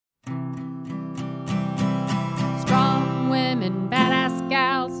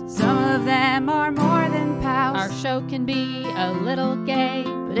them are more than pals. Our show can be a little gay,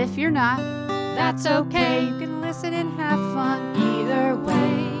 But if you're not, that's okay. you can listen and have fun either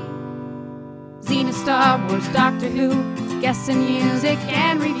way. Xena, Star Wars, Doctor Who, guests and music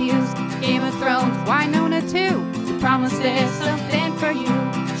and reviews. Game of Thrones, Winona too. We promise there's something for you.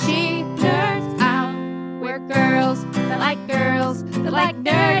 She nerds out. We're girls that like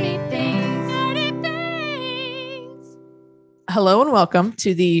nerdy things. Nerdy things. Hello and welcome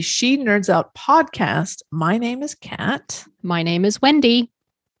to the She Nerds Out podcast. My name is Kat. My name is Wendy.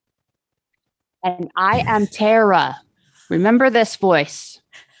 And I am Tara. Remember this voice.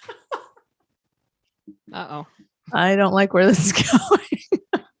 Uh-oh. I don't like where this is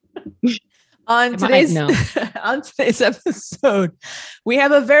going. On today's episode, we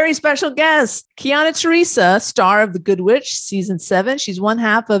have a very special guest, Kiana Teresa, star of The Good Witch, season 7. She's one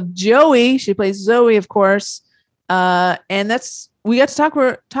half of Joey. She plays Zoe, of course. And we got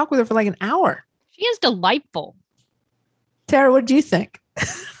to talk with her for like an hour. She is delightful. Tara, what do you think?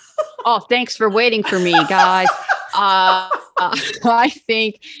 Oh, thanks for waiting for me, guys. I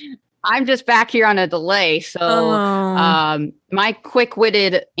think I'm just back here on a delay. So my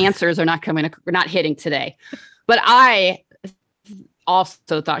quick-witted answers are not hitting today. But I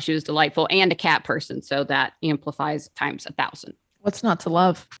also thought she was delightful and a cat person. So that amplifies times 1,000. What's not to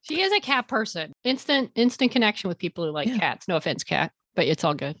love? She is a cat person. Instant connection with people who like cats. No offense, cat, but it's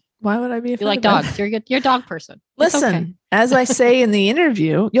all good. Why would I be? You like dogs. You're a dog person. Listen, as I say in the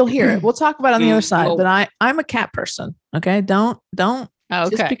interview, you'll hear it. We'll talk about it on the other side, but I'm a cat person. Okay. Don't.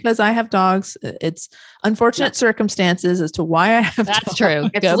 Just because I have dogs, it's unfortunate circumstances as to why I have That's dogs. true.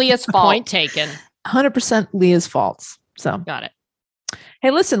 It's Leah's fault. Point taken. 100% Leah's fault. So Got it.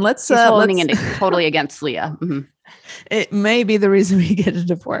 hey, listen, let's holding it totally against Leah. Mm-hmm. It may be the reason we get a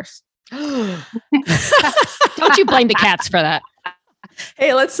divorce. Don't you blame the cats for that.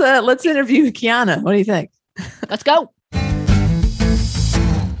 Hey, let's interview Kiana. What do you think? Let's go.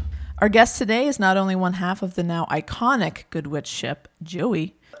 Our guest today is not only one half of the now iconic Good Witch ship,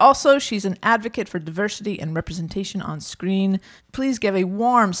 Joey. Also, she's an advocate for diversity and representation on screen. Please give a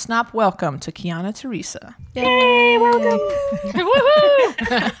warm snap welcome to Kiana Teresa. Yay, welcome.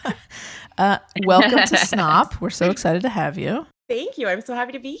 Welcome to Snop. We're so excited to have you. Thank you. I'm so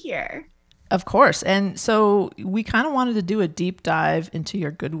happy to be here. Of course. And so we kind of wanted to do a deep dive into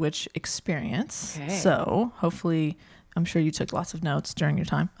your Good Witch experience. Okay. So hopefully, I'm sure you took lots of notes during your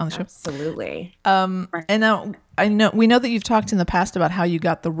time on the show. Absolutely. And now we know that you've talked in the past about how you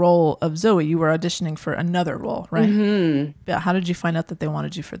got the role of Zoe. You were auditioning for another role, right? Mm-hmm. Yeah. How did you find out that they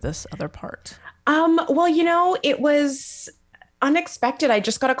wanted you for this other part? Well, it was unexpected. I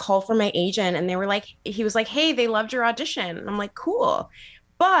just got a call from my agent and he was like, hey, they loved your audition. And I'm like, cool.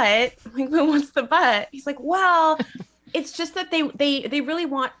 But like, what's the but? He's like, well, it's just that they really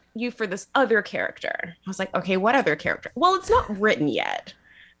want you for this other character. I was like, okay, what other character? Well, it's not written yet.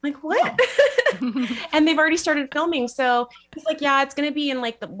 I'm like, what? And they've already started filming. So he's like, yeah, it's going to be in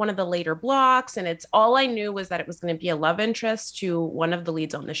like one of the later blocks. And it's all I knew was that it was going to be a love interest to one of the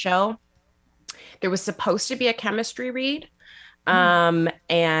leads on the show. There was supposed to be a chemistry read.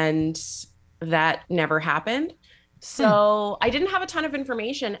 And that never happened. So I didn't have a ton of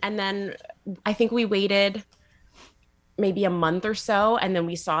information. And then I think we waited maybe a month or so. And then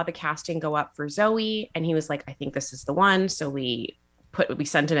we saw the casting go up for Zoe. And he was like, I think this is the one. So we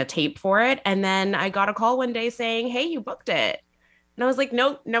sent in a tape for it. And then I got a call one day saying, hey, you booked it. And I was like,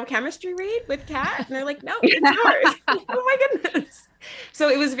 no chemistry read with Kat. And they're like, no, it's yours. Oh my goodness. So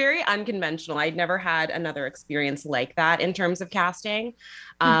it was very unconventional. I'd never had another experience like that in terms of casting.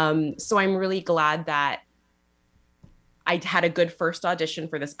 So I'm really glad that I had a good first audition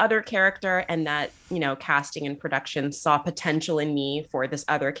for this other character and that, casting and production saw potential in me for this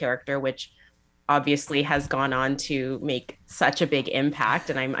other character, which obviously has gone on to make such a big impact.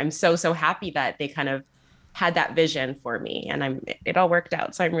 And I'm so happy that they kind of had that vision for me and it all worked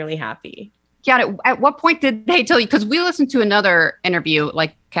out. So I'm really happy. Yeah. At what point did they tell you? Because we listened to another interview,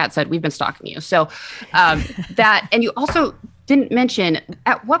 like Kat said, we've been stalking you. So and you also didn't mention,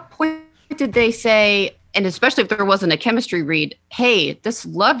 at what point did they say, and especially if there wasn't a chemistry read, hey, this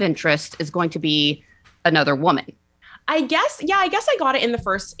love interest is going to be another woman? I guess I got it in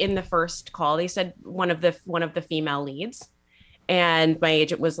the first call. They said one of the female leads, and my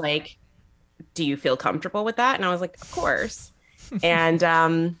agent was like, do you feel comfortable with that? And I was like, of course. And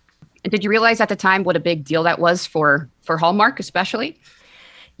did you realize at the time what a big deal that was for Hallmark, especially?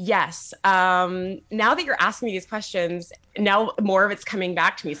 Yes. Now that you're asking me these questions, now more of it's coming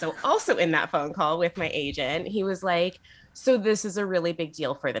back to me. So also in that phone call with my agent, he was like, so this is a really big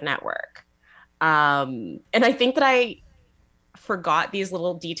deal for the network. And I think that forgot these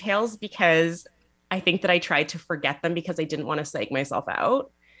little details because I think that I tried to forget them because I didn't want to psych myself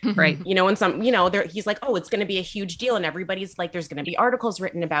out. Right. You know, when some, you know, he's like, oh, it's going to be a huge deal. And everybody's like, there's going to be articles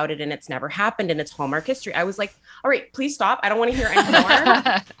written about it and it's never happened and it's Hallmark history. I was like, all right, please stop. I don't want to hear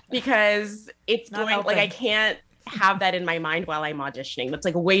anymore because it's Not going, like, I can't have that in my mind while I'm auditioning. That's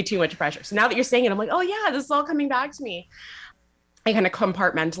like way too much pressure. So now that you're saying it, I'm like, oh yeah, this is all coming back to me. I kind of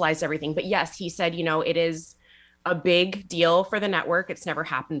compartmentalized everything. But yes, he said, you know, it is a big deal for the network. It's never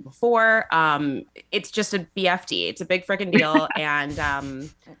happened before. It's just a BFD. It's a big freaking deal.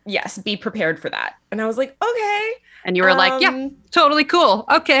 And yes, be prepared for that. And I was like, okay. And you were like, yeah, totally cool.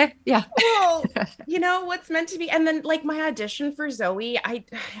 Okay. Yeah. Well, you know, what's meant to be. And then like my audition for Zoe, I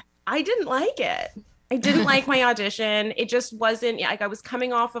didn't like it. I didn't like my audition. It just wasn't like I was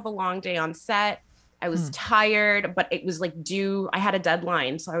coming off of a long day on set. I was tired, but it was like I had a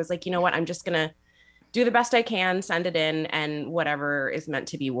deadline. So I was like, you know what? I'm just going to do the best I can, send it in, and whatever is meant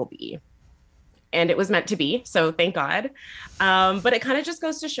to be will be. And it was meant to be. So thank God. But it kind of just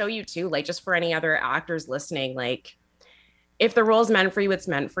goes to show you too, like just for any other actors listening, like if the role is meant for you, it's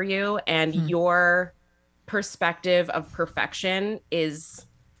meant for you. And your perspective of perfection is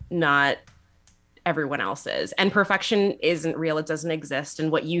not everyone else's. And perfection isn't real. It doesn't exist.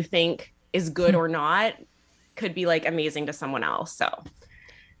 And what you think is good or not could be like amazing to someone else. So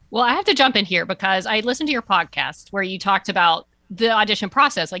well, I have to jump in here because I listened to your podcast where you talked about the audition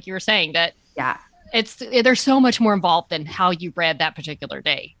process, like you were saying that there's so much more involved than how you read that particular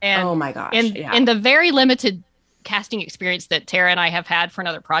day. And oh my gosh. In the very limited casting experience that Tara and I have had for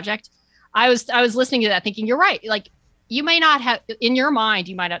another project, I was listening to that thinking, you're right. Like you may not have, in your mind,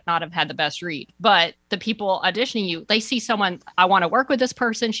 you might not have had the best read, but the people auditioning you, they see someone, I want to work with this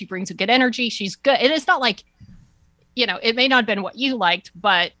person. She brings a good energy. She's good. And it's not like, you know, it may not have been what you liked,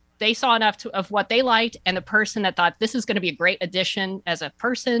 but they saw enough of what they liked and the person that thought this is going to be a great addition as a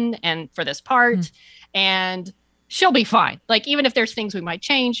person and for this part. And she'll be fine. Like, even if there's things we might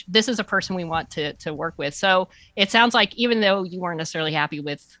change, this is a person we want to work with. So it sounds like even though you weren't necessarily happy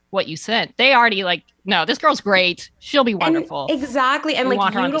with what you sent, they already like, no, this girl's great. She'll be wonderful. And exactly. And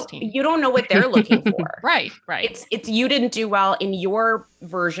like, you don't know what they're looking for. Right. It's you didn't do well in your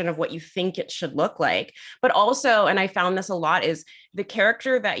version of what you think it should look like. But also, and I found this a lot, is the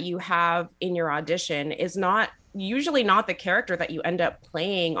character that you have in your audition is usually not the character that you end up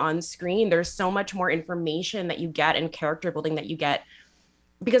playing on screen. There's so much more information that you get and character building that you get,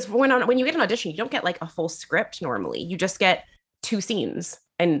 because when you get an audition, you don't get like a full script normally. You just get 2 scenes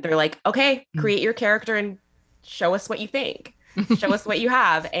and they're like, okay, create your character and show us what you think, show us what you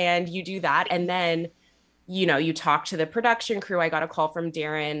have. And you do that. And then, you know, you talk to the production crew. I got a call from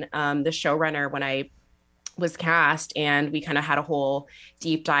Darren, the showrunner, when I was cast, and we kind of had a whole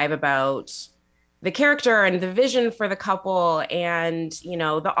deep dive about the character and the vision for the couple and, you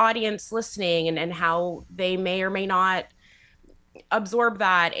know, the audience listening and how they may or may not absorb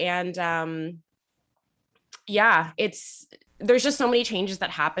that. And there's just so many changes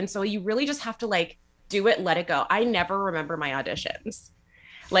that happen. So you really just have to like do it, let it go. I never remember my auditions.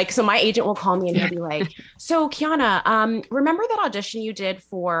 Like, so my agent will call me and he'll be like, so Kiana, remember that audition you did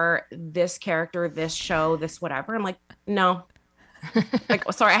for this character, this show, this whatever? I'm like, no.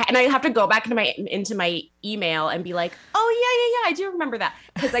 Like, sorry. And I have to go back into my email and be like, oh yeah, I do remember that.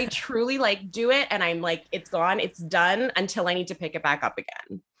 Because I truly like do it and I'm like, it's gone, it's done until I need to pick it back up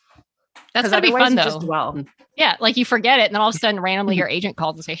again. That's gonna be fun though. Yeah, like you forget it, and then all of a sudden, randomly, your agent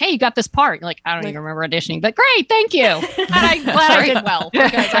calls and say, "Hey, you got this part." You're like, "I don't even remember auditioning, but great, thank you." And I'm glad I did well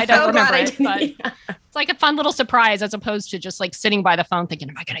because I don't remember it. But it's like a fun little surprise as opposed to just like sitting by the phone thinking,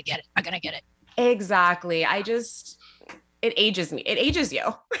 "Am I gonna get it? Am I gonna get it?" Exactly. It ages me. It ages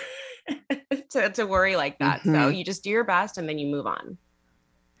you to worry like that. So you just do your best and then you move on.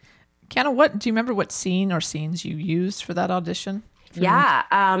 Kiana, do you remember what scene or scenes you used for that audition? Yeah.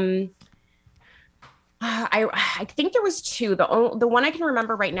 I think there was 2. The one I can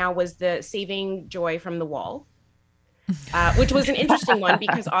remember right now was the saving Joy from the wall, which was an interesting one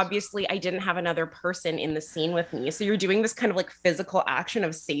because obviously I didn't have another person in the scene with me. So you're doing this kind of like physical action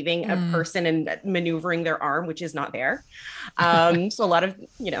of saving a person and maneuvering their arm, which is not there. So a lot of,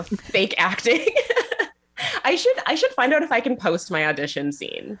 you know, fake acting. I should find out if I can post my audition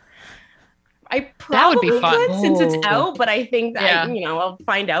scene. I probably that would be fun could, since it's out, but I think that, I'll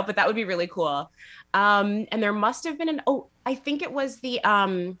find out, but that would be really cool. And there must have been I think it was the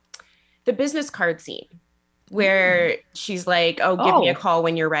business card scene where she's like, give me a call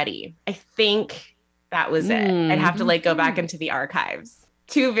when you're ready. I think that was it. I'd have to like go back into the archives.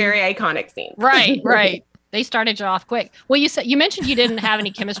 2 very iconic scenes. Right. They started you off quick. Well, you mentioned you didn't have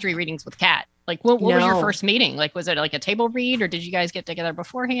any chemistry readings with Kat. Like, what was your No. first meeting? Like, was it like a table read, or did you guys get together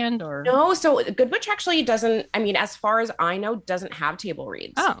beforehand? Or No, so Good Witch actually doesn't, I mean, as far as I know, doesn't have table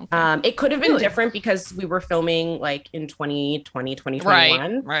reads. Oh, okay. It could have been Really? different because we were filming like in 2020,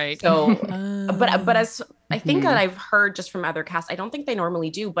 2021. right. So, Uh, but as I think Mhm. that I've heard just from other casts, I don't think they normally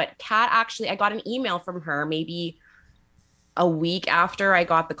do, but Kat actually, I got an email from her maybe a week after I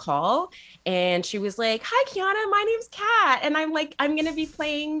got the call, and she was like, "Hi Kiana, my name's Kat, and I'm like, I'm gonna be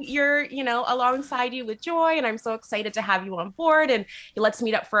playing your, alongside you with Joy, and I'm so excited to have you on board, and let's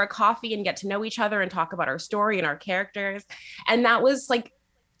meet up for a coffee and get to know each other and talk about our story and our characters." And that was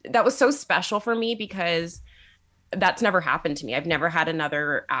so special for me because that's never happened to me. I've never had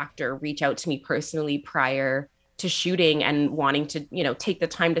another actor reach out to me personally prior to shooting and wanting to, take the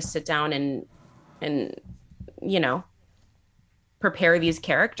time to sit down and prepare these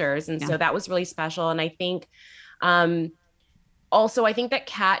characters. And so that was really special. And I think also I think that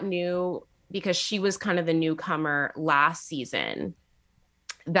Kat knew, because she was kind of the newcomer last season,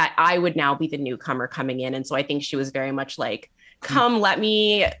 that I would now be the newcomer coming in. And so I think she was very much like, come,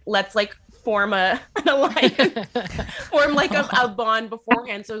 let's like form an alliance, form like a bond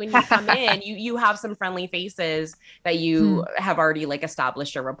beforehand. So when you come in, you have some friendly faces that you have already like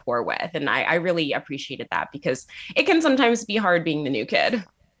established a rapport with. And I really appreciated that, because it can sometimes be hard being the new kid.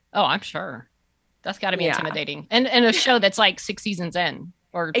 Oh, I'm sure. That's got to be Yeah. intimidating. And a show that's like 6 seasons in,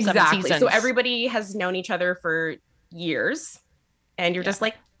 or 7 Exactly. seasons. So everybody has known each other for years, and you're just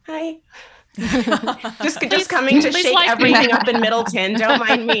like, hi. just coming to please shake like me. everything up in Middleton. Don't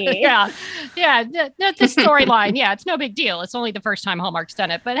mind me. yeah. The storyline. Yeah, it's no big deal. It's only the first time Hallmark's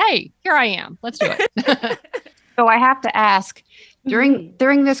done it. But hey, here I am. Let's do it. So I have to ask,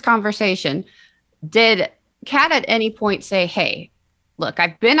 during this conversation, did Kat at any point say, "Hey, look,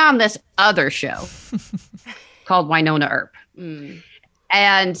 I've been on this other show called Wynonna Earp, Mm.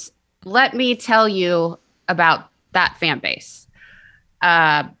 and let me tell you about that fan base,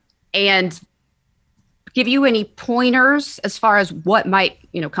 and give you any pointers as far as what might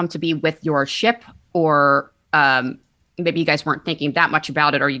come to be with your ship, or maybe you guys weren't thinking that much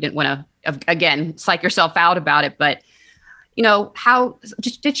about it, or you didn't want to again psych yourself out about it, but how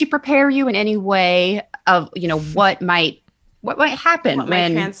did she prepare you in any way of what might happen What might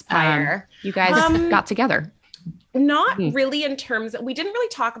when transpire? you guys got together? Not really in terms of, we didn't really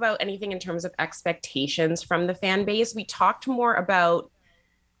talk about anything in terms of expectations from the fan base. We talked more about,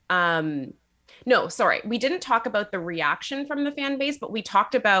 we didn't talk about the reaction from the fan base, but we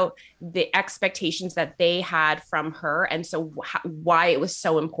talked about the expectations that they had from her. And so why it was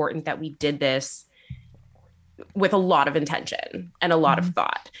so important that we did this with a lot of intention and a lot of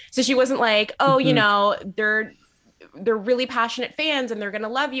thought. So she wasn't like, oh, they're really passionate fans and they're going to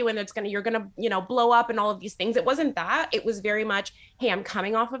love you and you're going to, blow up and all of these things. It wasn't that. It was very much, hey, I'm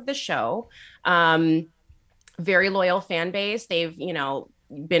coming off of the show. Very loyal fan base. They've,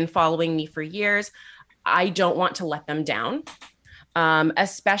 been following me for years. I don't want to let them down.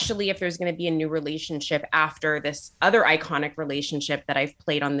 Especially if there's going to be a new relationship after this other iconic relationship that I've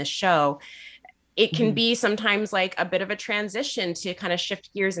played on this show. It can be sometimes like a bit of a transition to kind of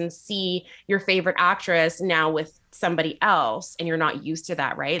shift gears and see your favorite actress now with somebody else, and you're not used to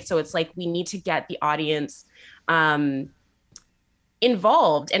that, right? So it's like we need to get the audience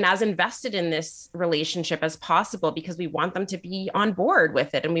involved and as invested in this relationship as possible, because we want them to be on board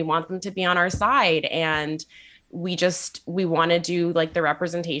with it and we want them to be on our side. And we want to do like the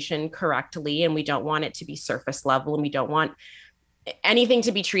representation correctly, and we don't want it to be surface level, and we don't want anything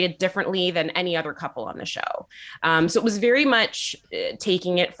to be treated differently than any other couple on the show. So it was very much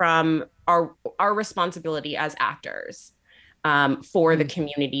taking it from our responsibility as actors for the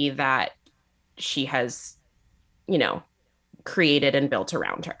community that she has, created and built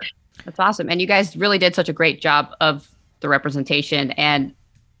around her. That's awesome. And you guys really did such a great job of the representation. And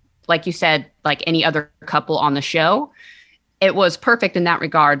like you said, like any other couple on the show, it was perfect in that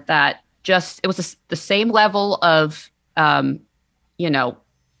regard, that it was the same level of, you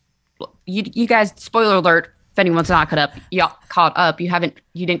guys, spoiler alert, if anyone's not caught up, you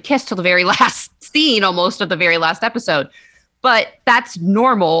didn't kiss till the very last scene, almost, of the very last episode. But that's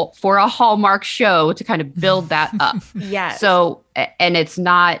normal for a Hallmark show to kind of build that up. Yes. So, and it's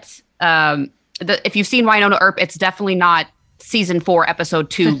not, if you've seen Wynonna Earp, it's definitely not season 4,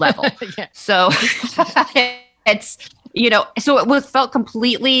 episode 2 level. Yeah. So it's, so it felt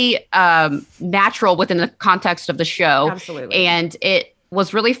completely natural within the context of the show. Absolutely. And it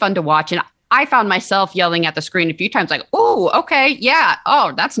was really fun to watch. And I found myself yelling at the screen a few times, like, "Oh, okay, yeah.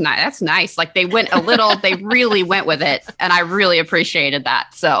 Oh, that's nice. That's nice." Like they really went with it. And I really appreciated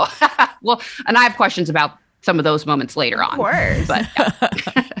that. So, well, and I have questions about some of those moments later on. Of course. But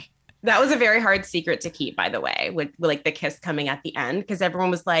that was a very hard secret to keep, by the way, with like the kiss coming at the end, because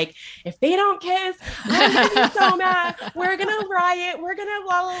everyone was like, if they don't kiss, I'm gonna be so mad. We're gonna riot. We're gonna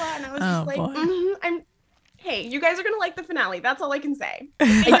blah blah blah. And I was just like, hey, you guys are gonna like the finale. That's all I can say.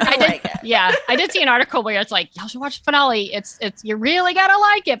 I did see an article where it's like, y'all should watch the finale. It's you really gotta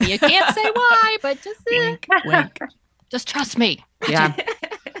like it, but you can't say why. But just wink. Just trust me. Yeah.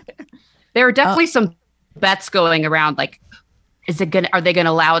 There are definitely some bets going around, like, are they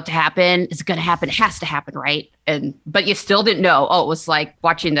gonna allow it to happen? Is it gonna happen? It has to happen, right? But you still didn't know. Oh, it was like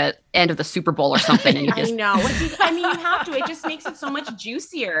watching the end of the Super Bowl or something. And you just I know. I mean, you have to. It just makes it so much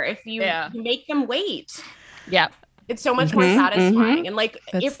juicier if you make them wait. Yeah. It's so much more satisfying. And like,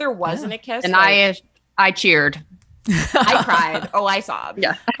 if there wasn't a kiss, and like, I cheered. I cried. Oh, I sobbed.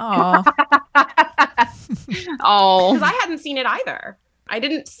 Yeah. Oh. Because I hadn't seen it either. I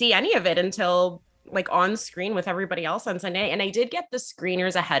didn't see any of it until like on screen with everybody else on Sunday. And I did get the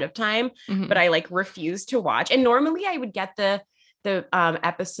screeners ahead of time, but I like refused to watch. And normally I would get the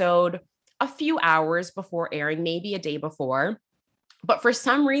episode a few hours before airing, maybe a day before. But for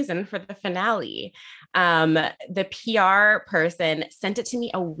some reason, for the finale, the PR person sent it to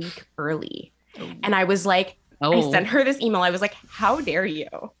me a week early. And I was like, I sent her this email. I was like, how dare you?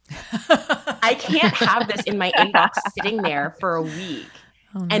 I can't have this in my inbox sitting there for a week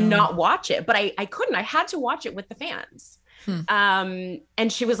and not watch it. But I couldn't. I had to watch it with the fans. And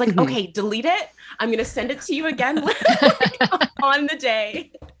she was like, okay, delete it. I'm going to send it to you again on the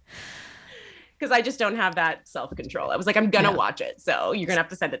day. Because I just don't have that self-control. I was like, I'm going to watch it. So you're going to have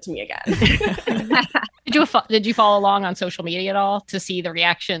to send it to me again. Did you follow along on social media at all to see the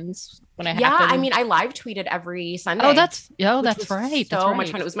reactions when it happened? Yeah, I mean, I live tweeted every Sunday. Oh, that's right. So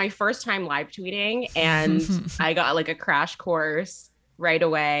much fun. It was my first time live tweeting, and I got like a crash course right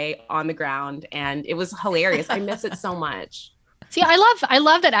away on the ground, and it was hilarious. I miss it so much. See, I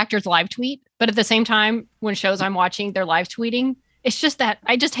love that actors live tweet, but at the same time, when shows I'm watching, they're live tweeting. It's just that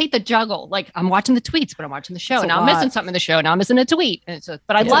I just hate the juggle. Like, I'm watching the tweets, but I'm watching the show. Now I'm missing something in the show. Now I'm missing a tweet. But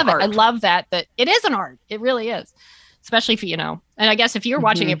I love it. I love that it is an art. It really is. Especially if and I guess if you're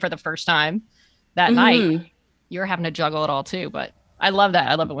watching it for the first time that night, you're having to juggle it all too. But I love that.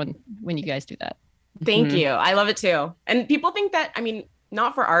 I love it when you guys do that. Thank you. I love it too. And people think that, I mean,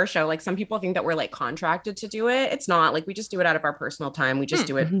 not for our show. Like, some people think that we're like contracted to do it. It's not. Like, we just do it out of our personal time. We just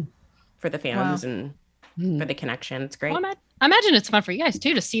do it for the fans and for the connection. It's great. Well, I imagine it's fun for you guys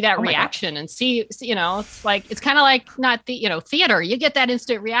too to see that reaction and see, it's like, it's kind of like not theater. You get that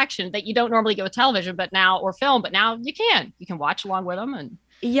instant reaction that you don't normally get with television, but now, or film, but now you can watch along with them. And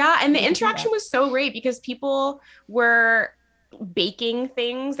and the interaction was so great because people were baking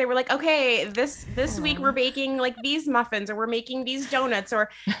things. They were like, okay, this week we're baking like these muffins, or we're making these donuts,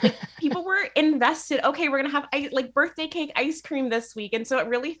 or like people were invested. Okay, we're gonna have like birthday cake ice cream this week. And so it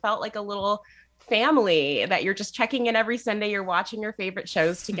really felt like a little family that you're just checking in every Sunday. You're watching your favorite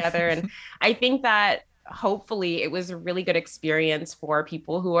shows together. And I think that hopefully it was a really good experience for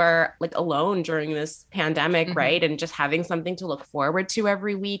people who are like alone during this pandemic, right? And just having something to look forward to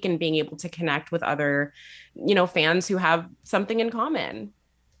every week and being able to connect with other, fans who have something in common.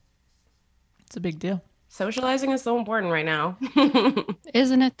 It's a big deal. Socializing is so important right now.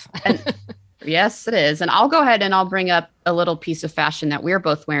 Isn't it? Yes, it is. And I'll go ahead and I'll bring up a little piece of fashion that we're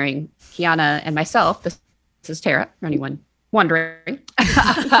both wearing, Kiana and myself. This is Tara, for anyone wondering.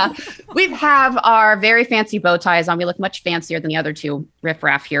 We have our very fancy bow ties on. We look much fancier than the other two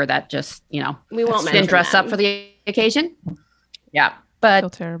riffraff here that just, we won't didn't dress up for the occasion. Yeah. But So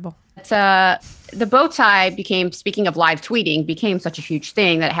terrible. The bow tie speaking of live tweeting, became such a huge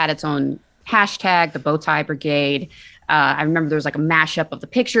thing that it had its own hashtag, the Bow Tie Brigade. I remember there was like a mashup of the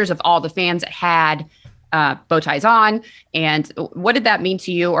pictures of all the fans that had bow ties on. And what did that mean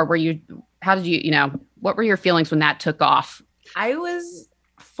to you? Or what were your feelings when that took off? I was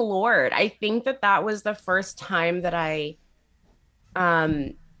floored. I think that was the first time that I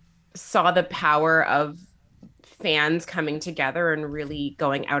saw the power of fans coming together and really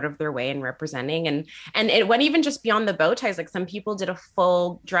going out of their way and representing. And it went even just beyond the bow ties. Like, some people did a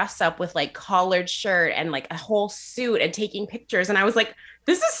full dress up with like collared shirt and like a whole suit and taking pictures. And I was like,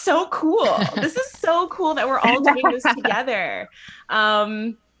 this is so cool. This is so cool that we're all doing this together.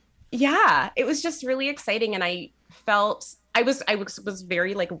 It was just really exciting. And I felt I was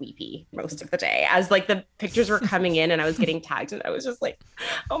very like weepy most of the day as like the pictures were coming in and I was getting tagged, and I was just like,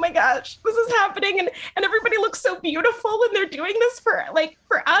 oh my gosh, this is happening. And everybody looks so beautiful and they're doing this for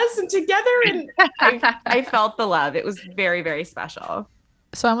us and together. And I felt the love. It was very, very special.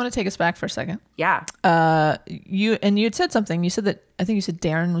 So I want to take us back for a second. Yeah. You had said something. You said that, I think you said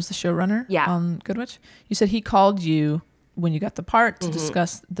Darren was the showrunner on Good Witch. You said he called you when you got the part to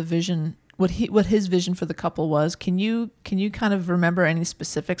discuss the vision what his vision for the couple was. Can you kind of remember any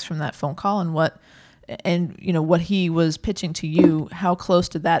specifics from that phone call and what he was pitching to you? How close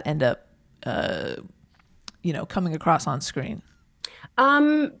did that end up coming across on screen?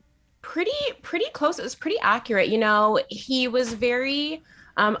 Pretty close. It was pretty accurate. He was very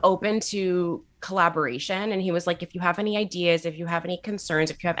open to collaboration, and he was like, if you have any ideas, if you have any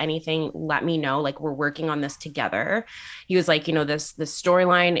concerns, if you have anything, let me know. Like, we're working on this together. He was like, this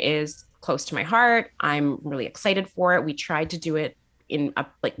storyline is close to my heart. I'm really excited for it. We tried to do it in a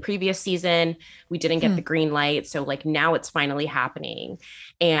previous season. We didn't get the green light. So now it's finally happening.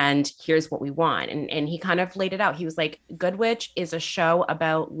 And here's what we want. And he kind of laid it out. He was like, Good Witch is a show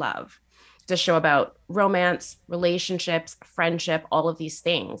about love. It's a show about romance, relationships, friendship, all of these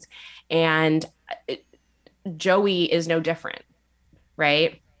things. And Joey is no different,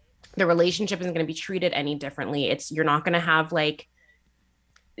 right? The relationship isn't going to be treated any differently. You're not going to have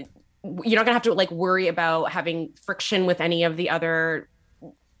to worry about having friction with any of the other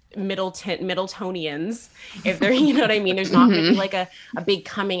Middletonians, if they're, you know what I mean? There's not going to be a big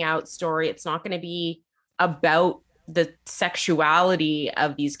coming out story. It's not going to be about the sexuality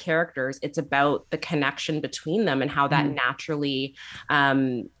of these characters. It's about the connection between them and how that naturally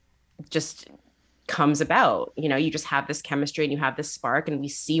just comes about. You just have this chemistry and you have this spark, and we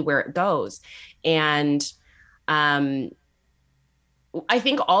see where it goes. And I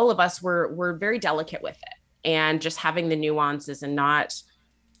think all of us were very delicate with it, and just having the nuances and not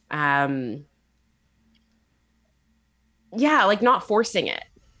not forcing it.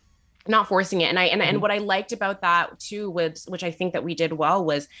 And what I liked about that too was, which I think that we did well,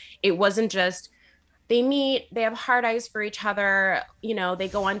 was it wasn't just they meet, they have hard eyes for each other, they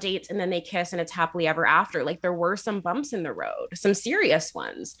go on dates and then they kiss and it's happily ever after. There were some bumps in the road, some serious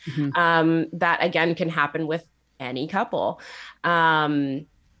ones that again can happen with any couple. So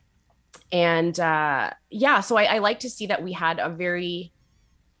I like to see that we had a very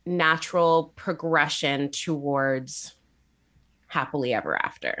natural progression towards happily ever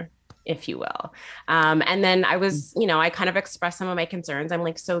after, if you will. And then I was, I kind of expressed some of my concerns. I'm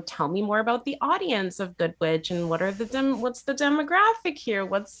like, so tell me more about the audience of Good Witch, and what's the demographic here?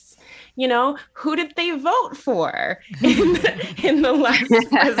 Who did they vote for in the last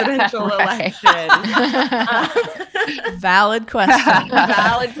presidential election? Valid question.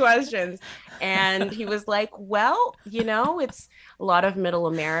 Valid questions. And he was like, well, it's a lot of middle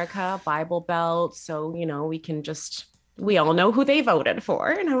America, Bible Belt. So, we all know who they voted for.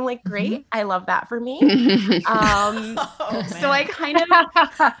 And I'm like, great. I love that for me. So I kind of,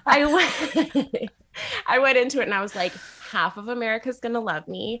 I went into it and I was like, half of America's going to love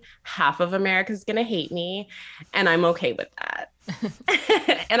me. Half of America's going to hate me. And I'm okay with that.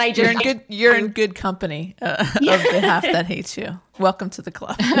 And I just, you're in good company of the half that hates you. Welcome to the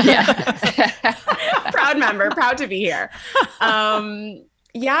club. Yeah. Proud member, proud to be here.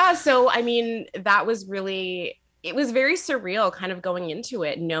 So, I mean, that was really, it was very surreal kind of going into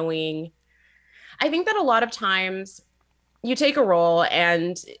it, knowing, I think that a lot of times you take a role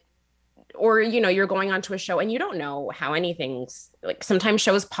or you're going onto a show and you don't know how anything's sometimes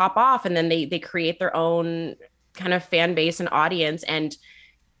shows pop off and then they create their own kind of fan base and audience, and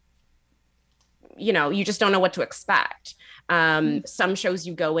you just don't know what to expect. Some shows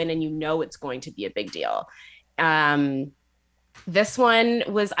you go in and it's going to be a big deal. This one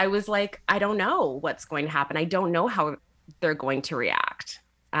I was like, I don't know what's going to happen. I don't know how they're going to react.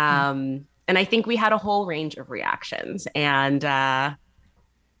 And I think we had a whole range of reactions, and I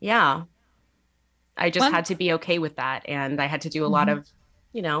just had to be okay with that. And I had to do a lot of,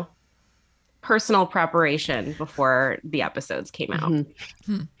 personal preparation before the episodes came out.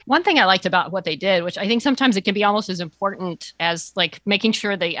 One thing I liked about what they did, which I think sometimes it can be almost as important as making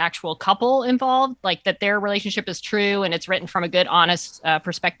sure the actual couple involved, that their relationship is true and it's written from a good, honest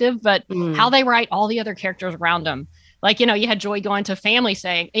perspective, but how they write all the other characters around them. You had Joy going to family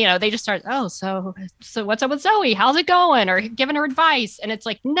saying, they just start, so what's up with Zoe? How's it going? Or giving her advice. And it's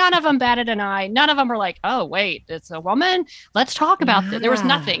none of them batted an eye. None of them were like, oh, wait, it's a woman. Let's talk about this. There was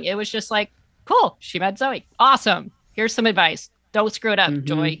nothing. It was just cool. She met Zoe. Awesome. Here's some advice. Don't screw it up,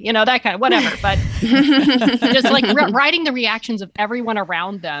 Joy. That kind of whatever. But just writing the reactions of everyone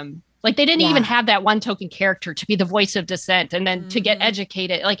around them. They didn't even have that one token character to be the voice of dissent and then to get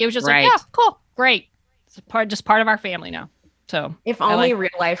educated. It was just cool, great. It's part of our family now. So if only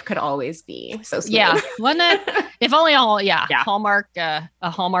real life could always be so smooth. Yeah. Wasn't it? If only Hallmark, a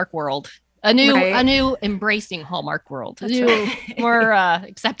Hallmark world. A new embracing Hallmark world, more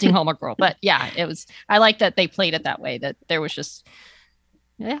accepting Hallmark world. But it was, I like that they played it that way, that there was just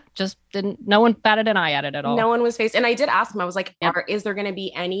no one batted an eye at it at all. No one was faced. And I did ask him, I was like, is there going to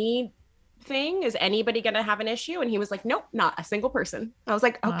be any thing? Is anybody going to have an issue? And he was like, nope, not a single person. I was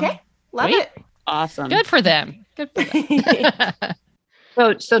like, Wow. okay, love Sweet. it. Awesome. Good for them. Good for them.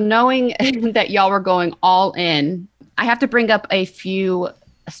 So knowing that y'all were going all in, I have to bring up a few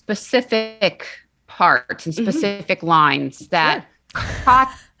specific parts and specific lines that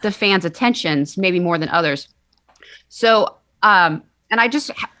caught the fans' attentions, maybe more than others. So, and I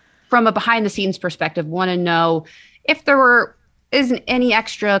just, from a behind the scenes perspective, want to know if there isn't any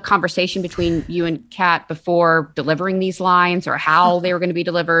extra conversation between you and Kat before delivering these lines, or how they were going to be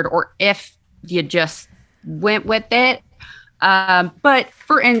delivered, or if you just went with it. But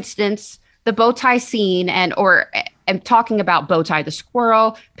for instance, the bow tie scene, and talking about Bowtie the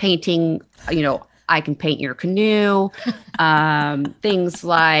squirrel, painting, I can paint your canoe, things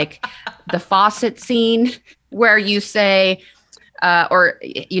like the faucet scene where you say,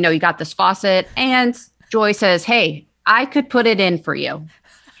 you got this faucet and Joy says, hey, I could put it in for you.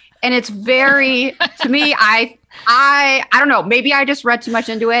 And it's very, to me, I don't know, maybe I just read too much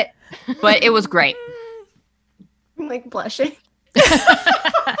into it, but it was great. I'm like blushing.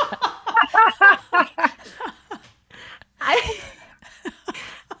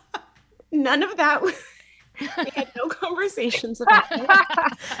 None of that. We had no conversations about it.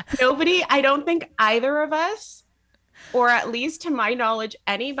 Nobody, I don't think either of us, or at least to my knowledge,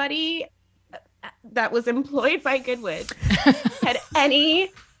 anybody that was employed by Goodwitch had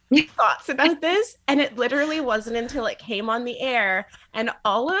any thoughts about this. And it literally wasn't until it came on the air and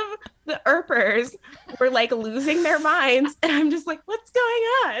all of the Earpers were like losing their minds. And I'm just like, what's going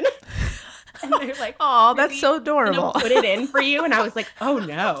on? And they're like, oh, that's so adorable. Put it in for you. And I was like, oh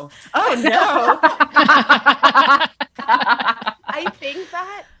no. I think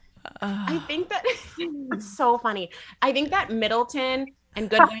that it's so funny. I think that Middleton and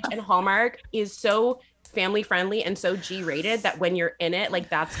Goodwitch and Hallmark is so family friendly and so G-rated that when you're in it, like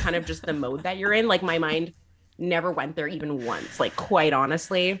that's kind of just the mode that you're in. Like my mind never went there even once, like quite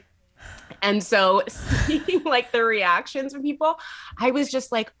honestly. And so seeing like the reactions from people, I was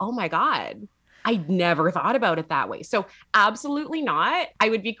just like, oh my God, I never thought about it that way. So absolutely not. I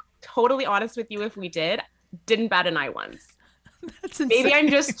would be totally honest with you if we didn't bat an eye once. That's insane. Maybe I'm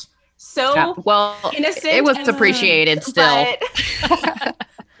just so innocent. It was appreciated still.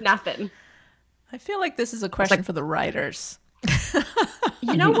 Nothing. I feel like this is a question for the writers.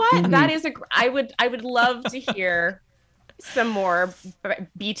 You know what? That is I would love to hear some more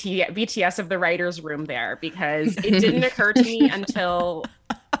BTS of the writers' room there, because it didn't occur to me until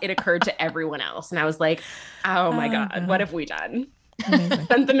it occurred to everyone else. And I was like, oh my God, what have we done?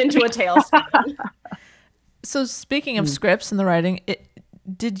 Sent them into a tailspin. So speaking of scripts and the writing,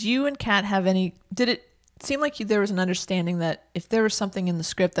 did you and Kat have did it seem like there was an understanding that if there was something in the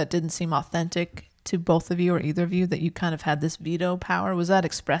script that didn't seem authentic to both of you or either of you, that you kind of had this veto power? Was that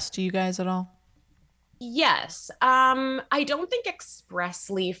expressed to you guys at all? Yes. I don't think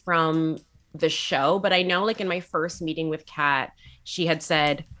expressly from the show, but I know like in my first meeting with Kat, she had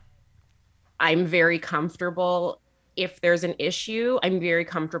said, I'm very comfortable if there's an issue. I'm very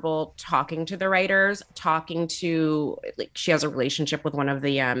comfortable talking to the writers, like she has a relationship with one of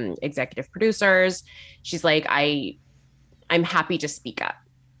the executive producers. She's like, I'm happy to speak up.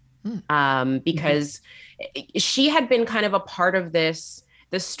 Because she had been kind of a part of this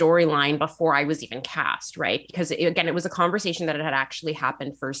storyline before I was even cast, right? Because it was a conversation that had actually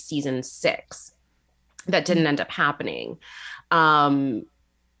happened for season 6 that didn't end up happening.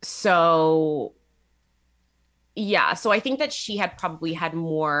 So I think that she had probably had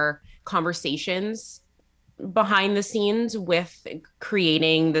more conversations behind the scenes with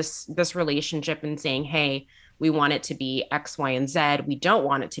creating this relationship and saying, hey, we want it to be X, Y, and Z. We don't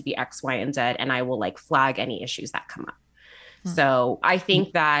want it to be X, Y, and Z. And I will like flag any issues that come up. So I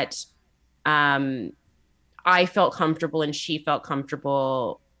think that I felt comfortable and she felt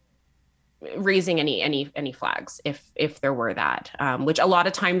comfortable raising any flags if there were that, which a lot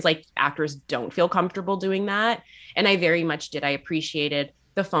of times like actors don't feel comfortable doing that. And I very much did. I appreciated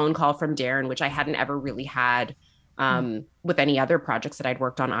the phone call from Darren, which I hadn't ever really had with any other projects that I'd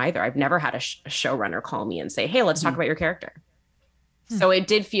worked on either. I've never had a showrunner call me and say, hey, let's talk about your character. So it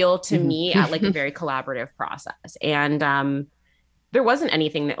did feel to me like a very collaborative process. And there wasn't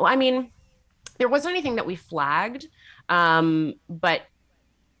anything that we flagged. But,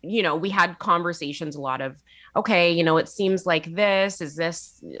 we had conversations, a lot of, okay, it seems like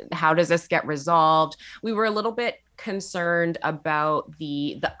how does this get resolved? We were a little bit concerned about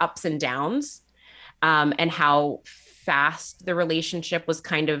the ups and downs and how fast the relationship was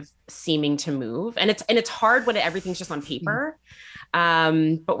kind of seeming to move. And it's hard when everything's just on paper.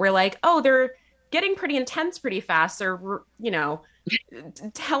 But we're like, oh, they're getting pretty intense pretty fast. Or,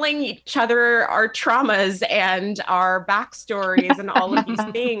 telling each other our traumas and our backstories and all of these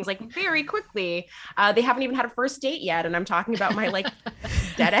things like very quickly. They haven't even had a first date yet, and I'm talking about my like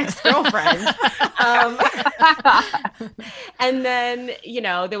dead ex-girlfriend. And then, you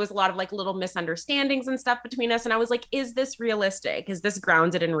know, there was a lot of like little misunderstandings and stuff between us, and I was like, is this realistic? Is this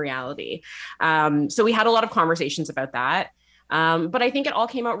grounded in reality? So we had a lot of conversations about that, but I think it all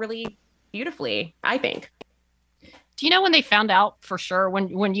came out really beautifully, I think. Do you know when they found out for sure,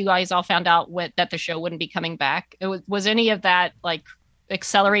 when you guys all found out that the show wouldn't be coming back? Was any of that like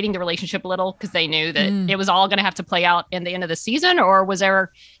accelerating the relationship a little because they knew that it was all going to have to play out in the end of the season? Or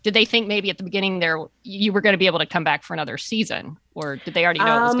did they think maybe at the beginning there you were going to be able to come back for another season? Or did they already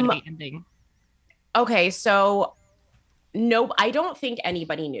know it was going to be ending? Okay, so no, I don't think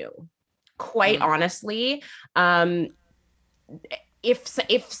anybody knew, quite honestly.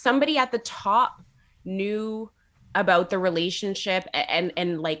 If somebody at the top knew about the relationship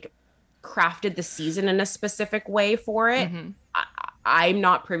and like crafted the season in a specific way for it, I'm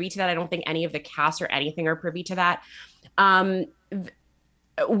not privy to that. I don't think any of the cast or anything are privy to that.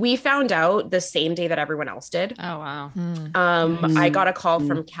 We found out the same day that everyone else did. Oh wow. I got a call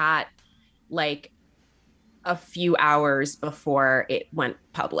from Kat like a few hours before it went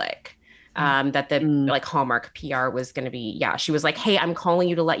public. That the like Hallmark PR was going to be, she was like, hey, I'm calling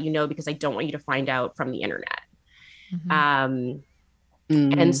you to let you know because I don't want you to find out from the internet.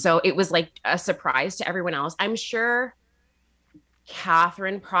 And so it was like a surprise to everyone else. I'm sure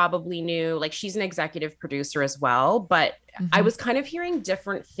Catherine probably knew, like she's an executive producer as well, but I was kind of hearing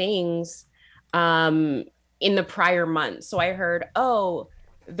different things in the prior months. So I heard, oh,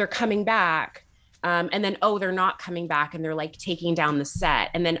 they're coming back. And then, oh, they're not coming back and they're like taking down the set.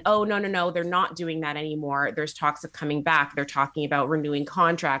 And then, oh, no, they're not doing that anymore. There's talks of coming back. They're talking about renewing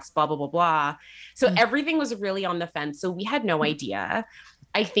contracts, blah, blah, blah, blah. So everything was really on the fence. So we had no idea.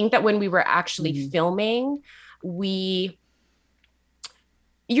 I think that when we were actually filming, you're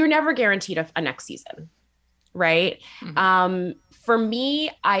never guaranteed a next season, right? For me,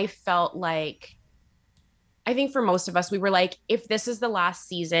 I felt like, I think for most of us, we were like, if this is the last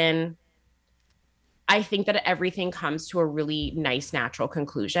season, I think that everything comes to a really nice, natural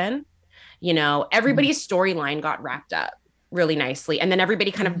conclusion. You know, everybody's storyline got wrapped up really nicely. And then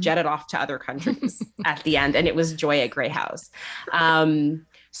everybody kind of jetted off to other countries at the end. And it was joy at Grey House.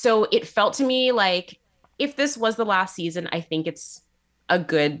 So it felt to me like if this was the last season, I think it's a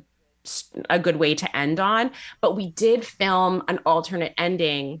good way to end on. But we did film an alternate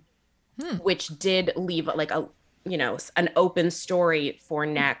ending, which did leave like a, you know, an open story for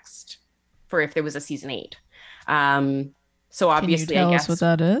if there was a season 8. So obviously, Can you tell I guess us what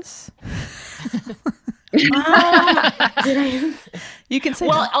that is? You can say.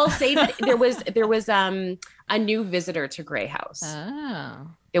 Well, I'll say that there was a new visitor to Grey House. Oh.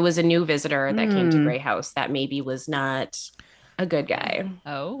 It was a new visitor that came to Grey House that maybe was not a good guy.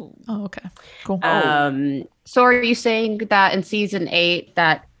 Oh, okay, cool. So are you saying that in season 8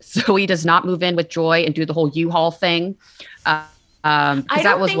 that Zoe does not move in with Joy and do the whole U-Haul thing? Because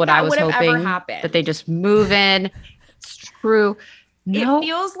that was what I was hoping, that they just move in. It's true. No. It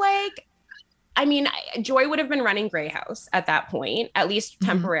feels like, I mean, Joy would have been running Grey House at that point, at least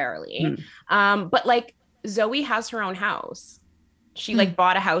temporarily. But like Zoe has her own house. She like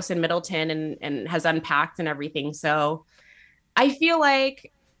bought a house in Middleton and has unpacked and everything. So I feel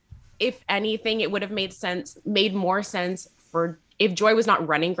like if anything, it would have made more sense for if Joy was not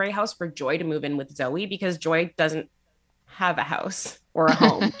running Grey House, for Joy to move in with Zoe, because Joy doesn't have a house or a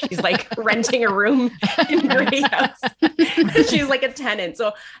home. She's like renting a room in Grey House. She's like a tenant. So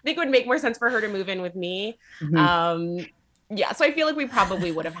I think it would make more sense for her to move in with me. So I feel like we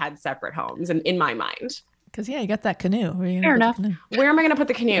probably would have had separate homes in my mind. Because you got that canoe. Fair enough. Where am I going to put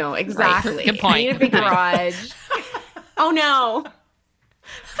the canoe? Exactly. Right. Good point. I need a big garage. Oh no.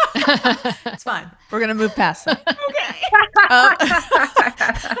 It's fine. We're gonna move past that.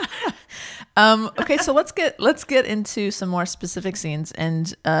 Okay, so let's get into some more specific scenes.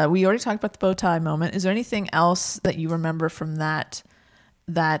 And we already talked about the bow tie moment. Is there anything else that you remember from that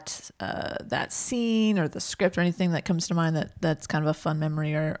scene or the script or anything that comes to mind that's kind of a fun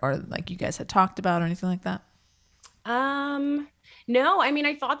memory or like you guys had talked about or anything like that? No, I mean,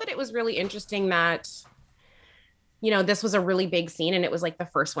 I thought that it was really interesting that, you know, this was a really big scene and it was like the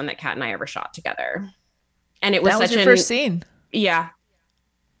first one that Kat and I ever shot together. And it was such your first scene. Yeah.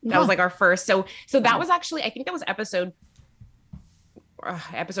 That was like our first. So that was actually, I think that was episode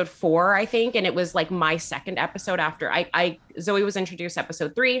 4, I think. And it was like my second episode after Zoe was introduced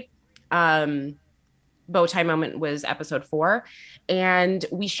episode 3. Bow tie moment was episode 4, and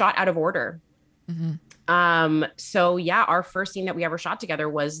we shot out of order. So yeah, our first scene that we ever shot together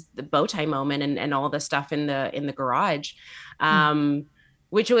was the bow tie moment and all the stuff in the garage.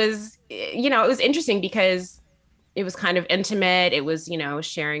 Which was, it was interesting because it was kind of intimate. It was,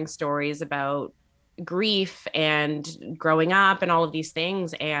 sharing stories about grief and growing up and all of these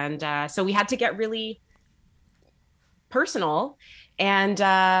things. And so we had to get really personal. And so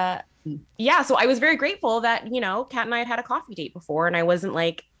I was very grateful that, Kat and I had a coffee date before, and I wasn't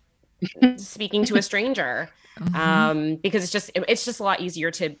like speaking to a stranger. Because it's just a lot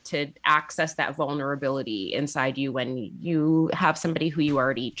easier to access that vulnerability inside you when you have somebody who you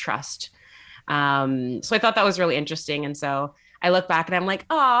already trust. So I thought that was really interesting. And so I look back and I'm like,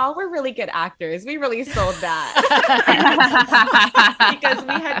 oh, we're really good actors. We really sold that because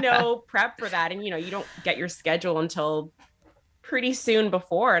we had no prep for that. And, you don't get your schedule until pretty soon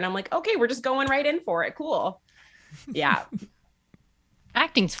before. And I'm like, okay, we're just going right in for it. Cool. Yeah.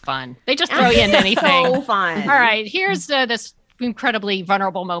 Acting's fun. They just throw you into anything. So fun. All right, here's this incredibly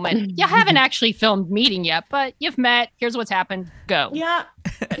vulnerable moment. You haven't actually filmed meeting yet, but you've met. Here's what's happened. Go. Yeah.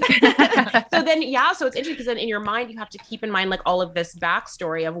 So it's interesting because then in your mind, you have to keep in mind like all of this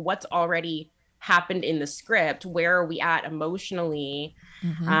backstory of what's already happened in the script. Where are we at emotionally?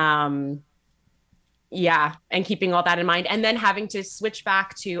 And keeping all that in mind, and then having to switch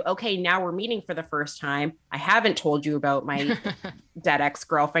back to, okay, now we're meeting for the first time. I haven't told you about my dead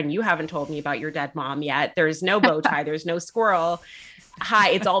ex-girlfriend. You haven't told me about your dead mom yet. There's no bow tie. There's no squirrel.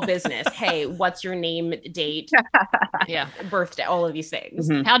 Hi, it's all business. Hey, what's your name, date, birthday, all of these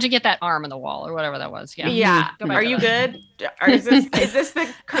things. How'd you get that arm in the wall or whatever that was? Yeah. Are you good? Is this the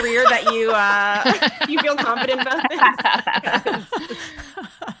career that you feel confident about this?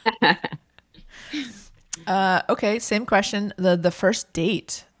 Okay, same question. The first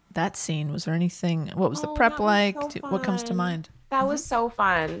date, that scene, was there anything, what was the prep like? What comes to mind? That was so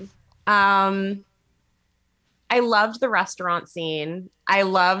fun. I loved the restaurant scene. I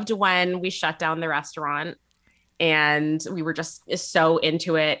loved when we shut down the restaurant and we were just so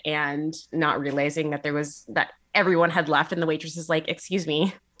into it and not realizing that everyone had left and the waitress is like, excuse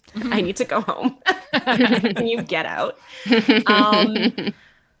me, I need to go home. Can you get out?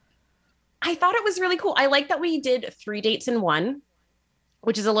 I thought it was really cool. I like that we did 3 dates in one,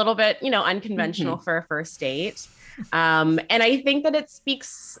 which is a little bit, unconventional for a first date. And I think that it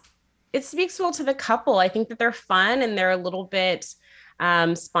speaks well to the couple. I think that they're fun and they're a little bit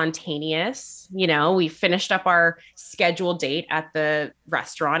spontaneous. We finished up our scheduled date at the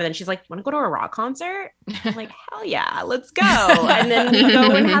restaurant and then she's like, want to go to a rock concert? I'm like, hell yeah, let's go. And then we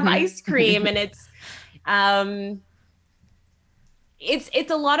go and have ice cream and it's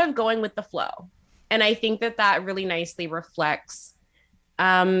a lot of going with the flow. And I think that really nicely reflects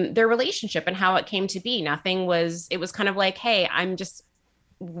their relationship and how it came to be. It was kind of like, hey,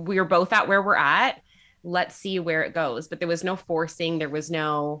 we're both at where we're at. Let's see where it goes. But there was no forcing. There was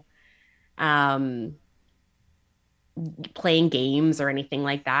no playing games or anything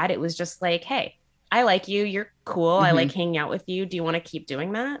like that. It was just like, hey, I like you. You're cool. I like hanging out with you. Do you want to keep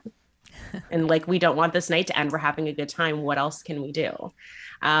doing that? And like, we don't want this night to end. We're having a good time. What else can we do?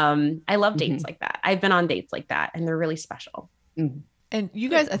 I love dates like that. I've been on dates like that and they're really special. And you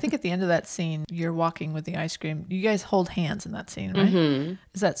guys, I think at the end of that scene, you're walking with the ice cream. You guys hold hands in that scene, right?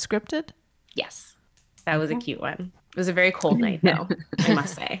 Is that scripted? Yes. That was a cute one. It was a very cold night though, I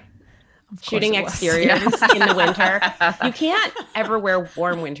must say. Shooting exteriors in the winter. You can't ever wear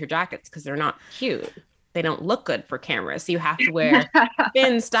warm winter jackets because they're not cute. They don't look good for camera. So you have to wear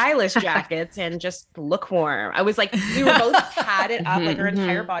thin, stylish jackets and just look warm. I was like, we were both padded up, like our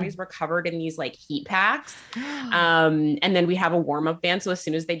entire bodies were covered in these like heat packs. And then we have a warm-up band. So as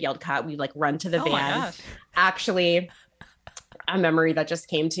soon as they yelled cut, we like run to the band. Actually, a memory that just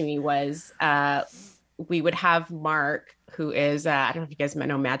came to me was we would have Mark, who is, I don't know if you guys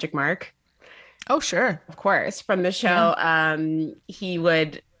know Magic Mark. Oh, sure. Of course. From the show, he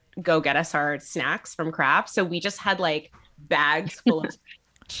would go get us our snacks from Kraft. So we just had like bags full of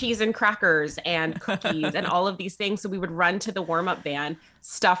cheese and crackers and cookies and all of these things. So we would run to the warm-up band,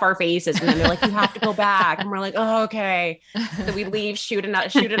 stuff our faces, and then they're like, you have to go back. And we're like, oh, okay. So we leave, shoot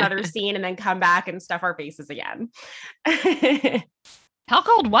another scene, and then come back and stuff our faces again. How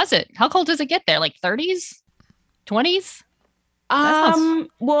cold was it? How cold does it get there? Like 30s? 20s?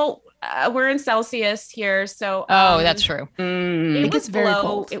 Well, we're in Celsius here, so that's true. It gets very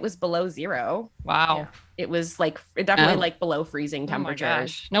cold. It was below 0. Wow. Yeah. It was like definitely like below freezing temperatures. Oh my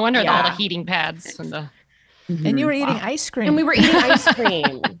gosh. No wonder all the heating pads and the. And you were eating ice cream. And we were eating ice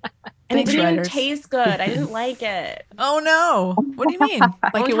cream. And it didn't even taste good. I didn't like it. Oh no! What do you mean?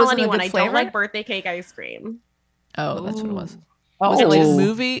 Like it wasn't a good flavor? I don't like birthday cake ice cream. Oh, that's what it was. Was it like a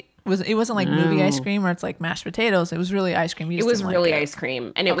movie? It wasn't like movie ice No. cream where it's like mashed potatoes. It was really ice cream. You It just was didn't really like it. ice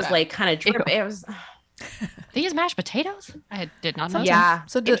cream, and it was Okay. like kind of drip. It was They use mashed potatoes? I did not know. Sometimes. yeah,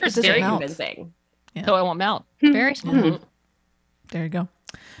 So it doesn't Interesting. very melt. convincing. So it won't melt. Very smart. Mhm. There you go.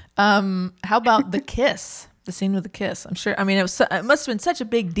 How about the kiss? The scene with the kiss. I'm sure. I mean, it must have been such a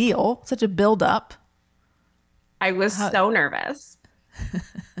big deal, such a build up. I was so nervous.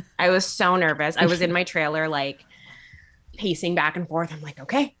 I was so nervous. I was in my trailer, like pacing back and forth. I'm like,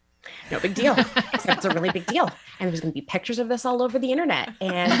 okay, no big deal. Except it's a really big deal. And there's going to be pictures of this all over the internet.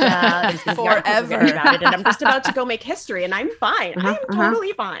 And there's gonna be articles Forever. written about it. And I'm just about to go make history. And I'm fine. Uh-huh, I'm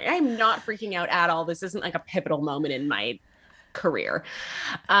totally fine. I'm not freaking out at all. This isn't like a pivotal moment in my career.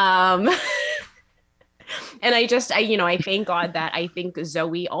 And I thank God that I think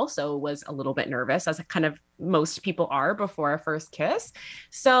Zoe also was a little bit nervous, as kind of most people are before a first kiss.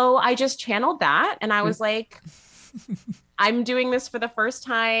 So I just channeled that, and I was like, I'm doing this for the first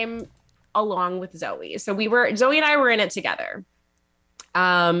time along with Zoe. So Zoe and I were in it together.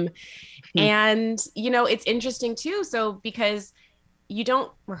 And it's interesting too. So because you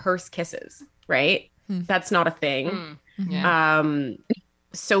don't rehearse kisses, right? That's not a thing. Yeah.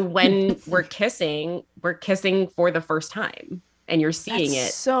 So when we're kissing for the first time, and you're seeing That's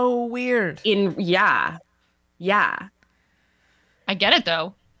it so weird. yeah. I get it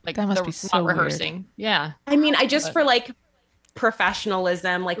though. Like That must the be not so weird. rehearsing. Yeah. I mean, I just for like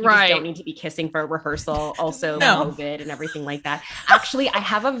professionalism, like you Right. just don't need to be kissing for a rehearsal. Also No. COVID and everything like that. Actually, I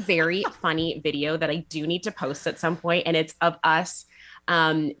have a very funny video that I do need to post at some point, and it's of us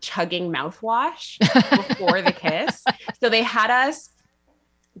chugging mouthwash before the kiss. So they had us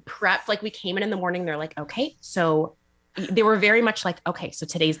prepped, like we came in the morning, they're like, okay, so they were very much like, okay, so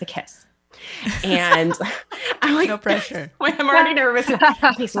today's the kiss. And I'm like, No pressure. I'm already nervous.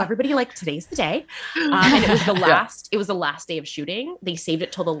 Okay, so everybody, like, today's the day. And it was the last day of shooting. They saved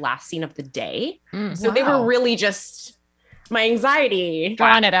it till the last scene of the day. So they were Wow. really just my anxiety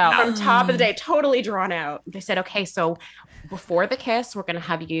Drawing it out. from top of the day, totally drawn out. They said, okay, so before the kiss, we're gonna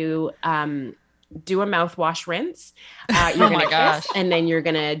have you do a mouthwash rinse. You're Oh my gonna gosh. kiss, and then you're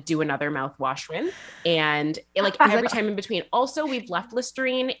gonna do another mouthwash rinse, and every time in between. Also, we've left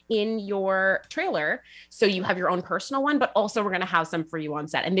Listerine in your trailer, so you have your own personal one, but also we're gonna have some for you on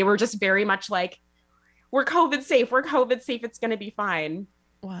set. And they were just very much like, we're COVID safe. We're COVID safe. It's gonna be fine.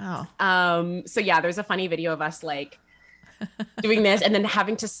 Wow. So yeah, there's a funny video of us like doing this and then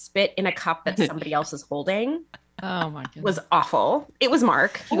having to spit in a cup that somebody else is holding. Oh my goodness. Was awful. It was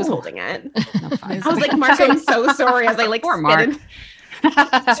Mark. He was holding it. Amazing. I was like, Mark, I'm so sorry. As I like Poor spit Mark.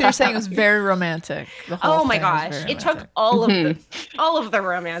 in- So you're saying it was very romantic. The whole Oh my thing was gosh. very It took romantic. all of the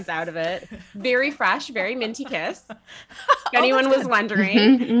romance out of it. Very fresh, very minty kiss. If anyone was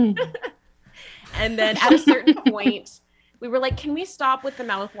wondering. Mhm. And then at a certain point, we were like, can we stop with the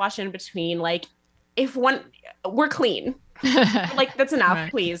mouthwash in between? Like, if we're clean. Like, that's enough, Right.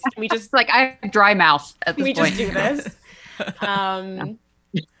 please. Can we just It's like I have dry mouth at can this we point. just do this?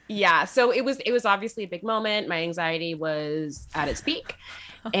 Yeah, so it was obviously a big moment. My anxiety was at its peak.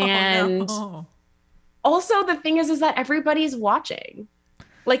 And Oh, no. also the thing is that everybody's watching,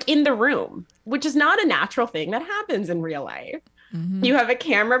 like in the room, which is not a natural thing that happens in real life. Mhm. You have a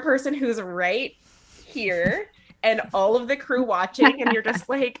camera person who's right here and all of the crew watching, and you're just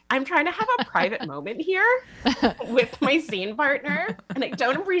like, I'm trying to have a private moment here with my scene partner, and I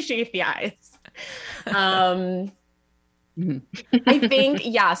don't appreciate the eyes. I think,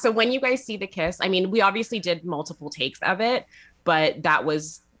 yeah. So when you guys see the kiss, I mean, we obviously did multiple takes of it, but that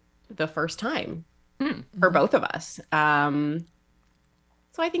was the first time for both of us.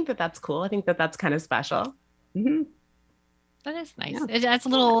 So I think that's cool. I think that's kind of special. Mhm. That is nice. Yeah. It adds a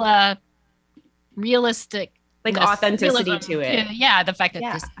little realistic, Like authenticity to it. Yeah, the fact that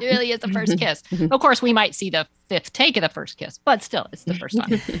Yeah. this really is the first kiss. Of course, we might see the fifth take of the first kiss, but still, it's the first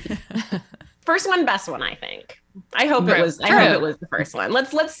time. First one, best one, I think. I hope True. it was. I True. hope it was the first one.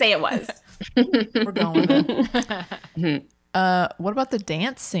 Let's say it was. We're going with it. What about the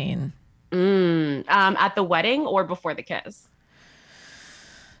dance scene? At the wedding or before the kiss?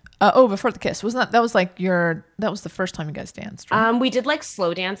 Before the kiss. Wasn't that was like that was the first time you guys danced, right? We did like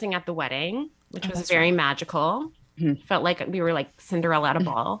slow dancing at the wedding, which was very magical. Felt like we were like Cinderella at a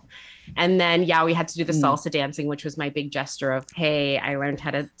ball. And then, yeah, we had to do the salsa dancing, which was my big gesture of, hey, I learned how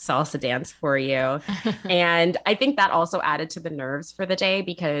to salsa dance for you. And I think that also added to the nerves for the day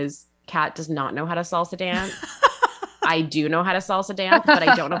because Kat does not know how to salsa dance. I do know how to salsa dance, but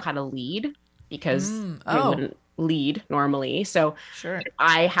I don't know how to lead because I wouldn't lead normally. So Sure.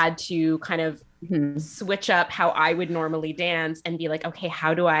 I had to kind of switch up how I would normally dance and be like,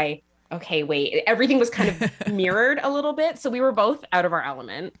 okay, wait, everything was kind of mirrored a little bit. So we were both out of our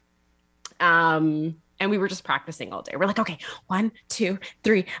element. And we were just practicing all day. We're like, okay, 1, 2,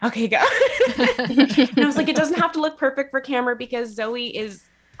 3, okay, go. And I was like, it doesn't have to look perfect for camera because Zoe is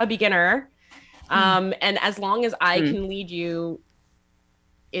a beginner. And as long as I can lead you,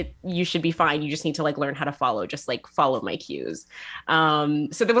 you should be fine. You just need to like learn how to follow, just like follow my cues.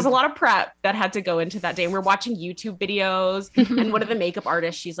 So there was a lot of prep that had to go into that day. And we're watching YouTube videos, and one of the makeup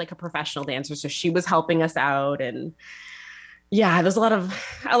artists, she's like a professional dancer. So she was helping us out. And yeah, there's a lot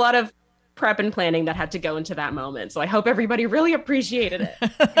of prep and planning that had to go into that moment. So I hope everybody really appreciated it.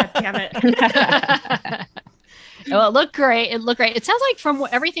 God damn it. Well, it looked great. It sounds like from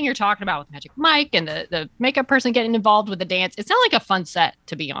everything you're talking about with Magic Mike and the makeup person getting involved with the dance, it sounded like a fun set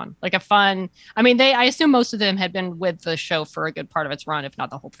to be on. Like I assume most of them had been with the show for a good part of its run, if not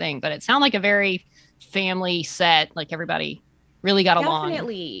the whole thing, but it sounded like a very family set. Like everybody really got along.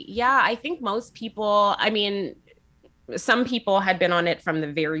 Definitely. Yeah. I think most people, some people had been on it from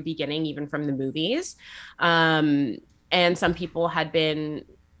the very beginning, even from the movies. And some people had been,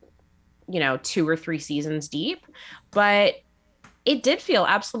 2 or 3 seasons deep, but it did feel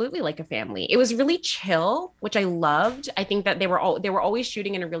absolutely like a family. It was really chill, which I loved. I think that they were always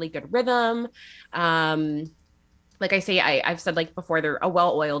shooting in a really good rhythm. Like I say, I've said like before, they're a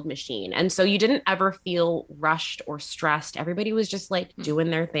well-oiled machine. And so you didn't ever feel rushed or stressed. Everybody was just like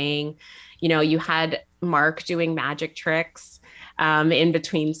doing their thing. You had Mark doing magic tricks in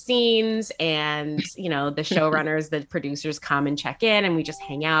between scenes, and the showrunners, the producers come and check in, and we just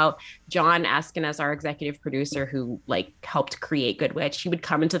hang out. John Eskin, as our executive producer who like helped create Good Witch, he would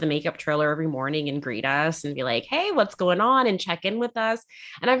come into the makeup trailer every morning and greet us and be like, hey, what's going on, and check in with us.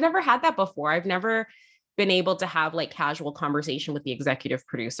 And I've never had that before. I've never been able to have like casual conversation with the executive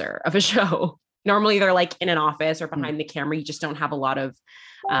producer of a show. Normally they're like in an office or behind the camera. You just don't have a lot of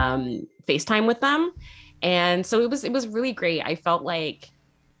FaceTime with them. And so it was really great. I felt like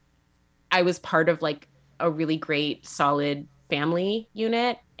I was part of like a really great, solid family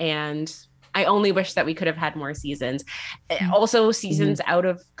unit. And I only wish that we could have had more seasons. Also seasons out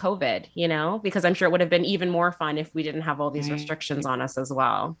of COVID, because I'm sure it would have been even more fun if we didn't have all these restrictions on us as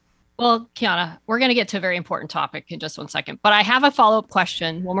well. Well, Kiana, we're going to get to a very important topic in just one second, but I have one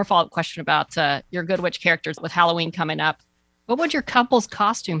more follow-up question about your Good Witch characters with Halloween coming up. What would your couple's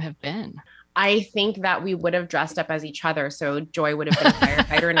costume have been? I think that we would have dressed up as each other. So Joy would have been a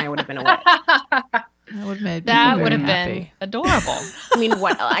firefighter and I would have been a witch. That would have been adorable.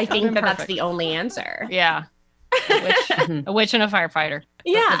 I think that's the only answer. Yeah. A witch and a firefighter.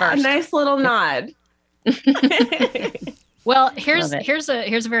 Yeah. A nice little nod. Well, here's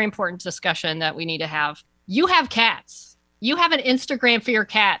a very important discussion that we need to have. You have cats. You have an Instagram for your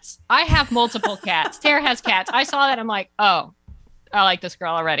cats. I have multiple cats. Tara has cats. I saw that. I'm like, oh, I like this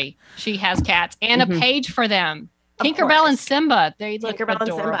girl already. She has cats and a page for them. Tinkerbell and Simba. They look adorable.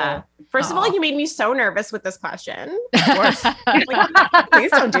 And Simba. First of all, you made me so nervous with this question. Of course.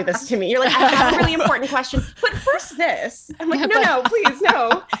 Please don't do this to me. You're like, I have a really important question. But first this. I'm like, no, please,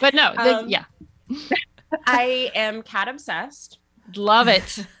 no. But no, I am cat obsessed. Love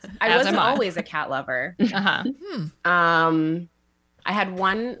it. I wasn't always a cat lover.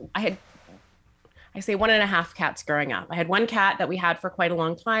 I say 1.5 cats growing up. I had one cat that we had for quite a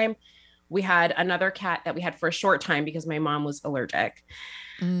long time. We had another cat that we had for a short time because my mom was allergic.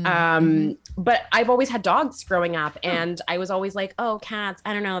 But I've always had dogs growing up, and I was always like, oh, cats,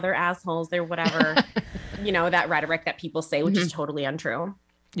 I don't know, they're assholes, they're whatever, that rhetoric that people say, which is totally untrue.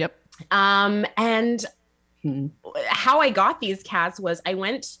 Yep. And how I got these cats was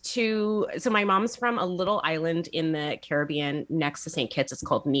so my mom's from a little island in the Caribbean next to St. Kitts. It's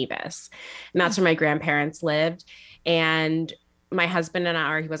called Nevis. And that's where my grandparents lived. And my husband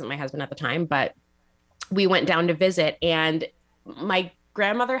and he wasn't my husband at the time, but we went down to visit. And my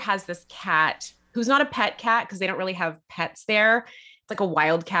grandmother has this cat who's not a pet cat because they don't really have pets there. It's like a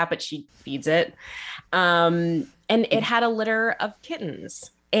wild cat, but she feeds it. And it had a litter of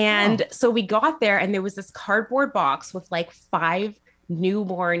kittens. And so we got there and there was this cardboard box with like 5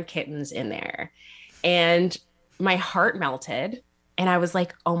 newborn kittens in there. And my heart melted. And I was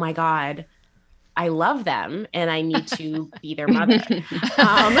like, oh my God, I love them. And I need to be their mother. And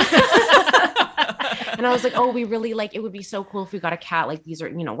I was like, oh, we really it would be so cool if we got a cat. Like these are,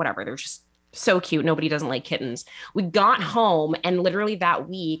 whatever. They're just so cute. Nobody doesn't like kittens. We got home and literally that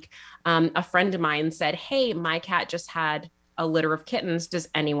week, a friend of mine said, hey, my cat just had a litter of kittens. Does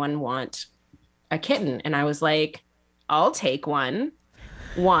anyone want a kitten? And I was like, I'll take one.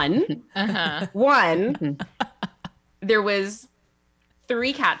 One. There was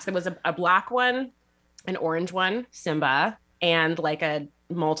 3 cats. There was a black one, an orange one, Simba, and like a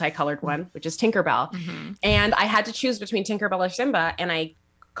multicolored one, which is Tinkerbell. And I had to choose between Tinkerbell or Simba. And I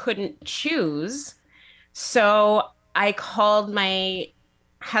couldn't choose. So I called my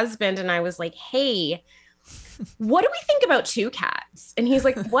husband and I was like, hey, what do we think about 2 cats? And he's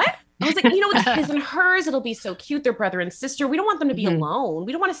like, what? I was like, it's his and hers. It'll be so cute. They're brother and sister. We don't want them to be alone.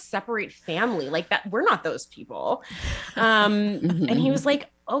 We don't want to separate family like that. We're not those people. And he was like,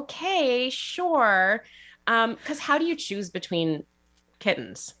 okay, sure. Because how do you choose between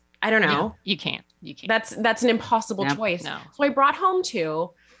kittens? I don't know. You can't. That's an impossible choice. No. So I brought home 2.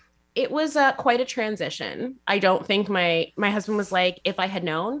 It was quite a transition. I don't think my husband was like, if I had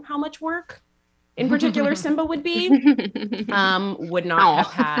known how much work in particular Simba would be, would not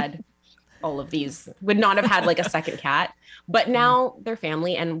have had all of these, would not have had like a second cat. But now they're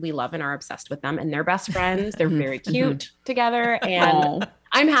family and we love and are obsessed with them and they're best friends. They're very cute together. And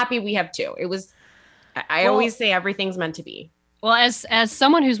I'm happy we have 2. It was, I always say everything's meant to be. Well, as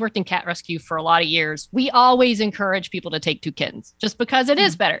someone who's worked in cat rescue for a lot of years, we always encourage people to take 2 kittens just because it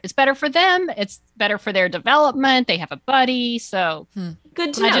is better. It's better for them. It's better for their development. They have a buddy. So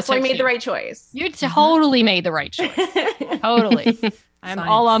good to know. So I made the right choice. You totally made the right choice. Totally. I'm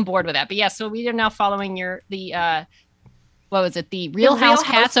all on board with that. But yeah, so we are now following the what was it? The Real House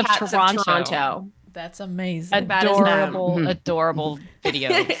Cats of Toronto. That's amazing. Adorable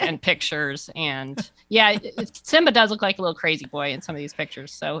videos and pictures. And yeah, Simba does look like a little crazy boy in some of these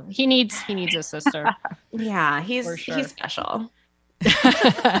pictures. So he needs a sister. Yeah, he's special.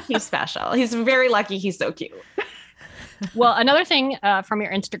 He's special. He's very lucky. He's so cute. Well, another thing from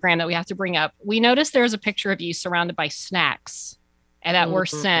your Instagram that we have to bring up, we noticed there's a picture of you surrounded by snacks and that were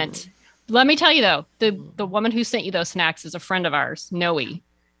sent. Let me tell you though, the woman who sent you those snacks is a friend of ours, Noe.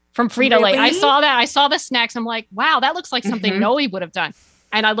 From Frito-Lay. I saw that. I saw the snacks. I'm like, wow, that looks like something Noe would have done.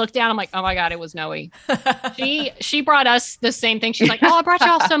 And I looked down. I'm like, oh my God, it was Noe. She brought us the same thing. She's like, oh, I brought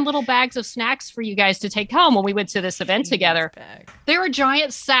y'all some little bags of snacks for you guys to take home when we went to this event together. They were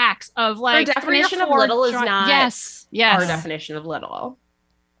giant sacks of like. Our definition of little is not. Yes. Our definition of little.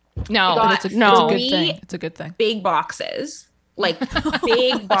 No, but it's a good thing. It's a good thing. Big boxes, like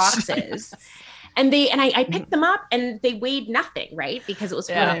big boxes. And I picked them up and they weighed nothing, right? Because it was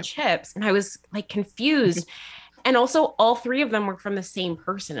full of chips. And I was like confused. And also all 3 of them were from the same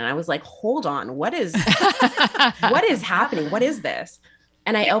person. And I was like, hold on, what is happening? What is this?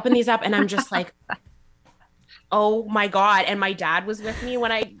 And I opened these up and I'm just like, oh my God. And my dad was with me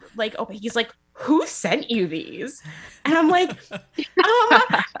when I like opened, he's like, who sent you these? And I'm like,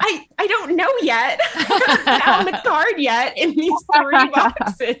 I don't know yet. Not on the card yet in these 3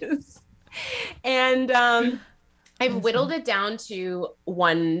 boxes. And I've whittled it down to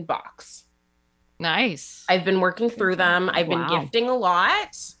 1 box. Nice. I've been working through them. I've been gifting a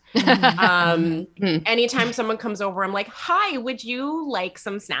lot. Anytime someone comes over, I'm like, hi, would you like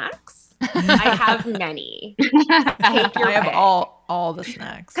some snacks? I have many. I have all the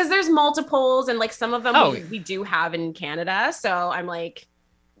snacks. Because there's multiples and like some of them we do have in Canada. So I'm like,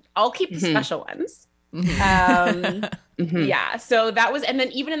 I'll keep the special ones. Yeah, so that was, and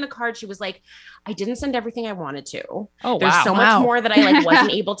then even in the card she was like, I didn't send everything I wanted to. There's so much more that I like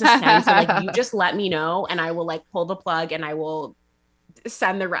wasn't able to send, so like you just let me know and I will like pull the plug and I will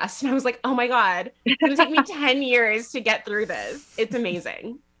send the rest. And I was like, oh my God, it's gonna take me 10 years to get through this. It's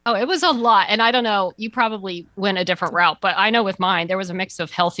amazing. Oh, it was a lot. And I don't know, you probably went a different route, but I know with mine, there was a mix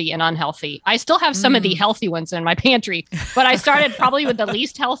of healthy and unhealthy. I still have some of the healthy ones in my pantry, but I started probably with the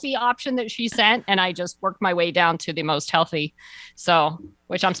least healthy option that she sent. And I just worked my way down to the most healthy. So,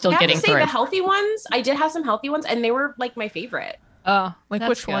 which I'm still getting through. The healthy ones, I did have some healthy ones and they were like my favorite. Oh, like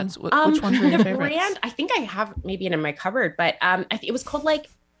which ones? Which ones were your favorites? Brand, I think I have maybe it in my cupboard, but it was called like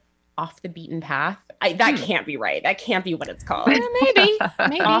Off the Beaten Path. That can't be right. That can't be what it's called. Maybe.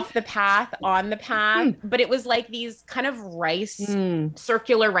 Off the path, on the path. But it was like these kind of rice,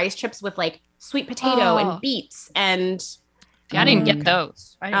 circular rice chips with like sweet potato and beets. And I didn't get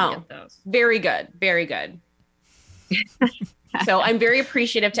those. I didn't get those. Very good. Very good. So I'm very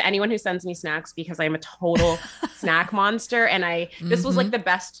appreciative to anyone who sends me snacks because I am a total snack monster. And this was like the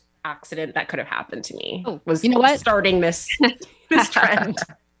best accident that could have happened to me. Was starting this trend.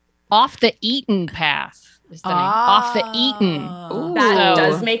 Off the Eaten Path is the name. Off the Eaten. Ooh. That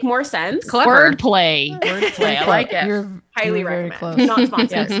does make more sense. Wordplay. I like it. You're highly very recommend. Not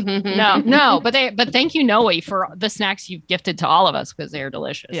sponsors. No, but thank you, Noe, for the snacks you've gifted to all of us because they are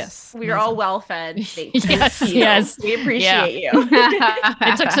delicious. Yes. We are all well fed. Yes. We appreciate you.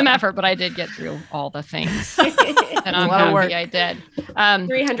 It took some effort, but I did get through all the things. And I'm happy I did.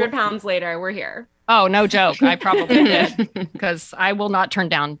 300 pounds later, we're here. Oh, no joke. I probably did because I will not turn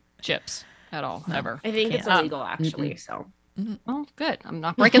down chips at all, ever. I think it's illegal actually. So Oh, good. I'm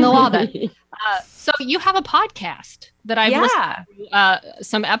not breaking the law then. So you have a podcast that I've listened to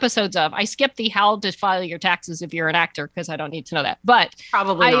some episodes of. I skipped the how to file your taxes if you're an actor because I don't need to know that. But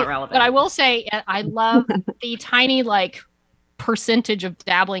Probably not relevant. But I will say I love the tiny percentage of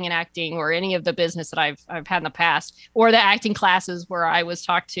dabbling in acting or any of the business that I've had in the past, or the acting classes where I was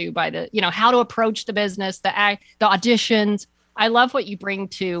talked to by the how to approach the business, the auditions. I love what you bring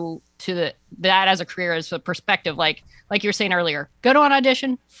to that as a career, as a perspective. Like you were saying earlier, go to an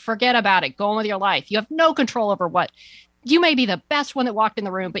audition, forget about it, go on with your life. You have no control over what. You may be the best one that walked in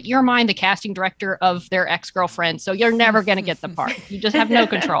the room, but you're the casting director of their ex-girlfriend. So you're never going to get the part. You just have no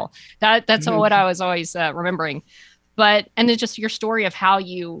control. That's what I was always remembering. And then just your story of how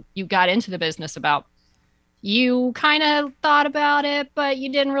you got into the business, about you kind of thought about it, but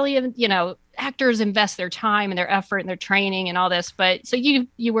you didn't really, actors invest their time and their effort and their training and all this. But so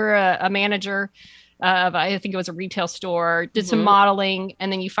you were a manager of, I think it was a retail store, did some modeling,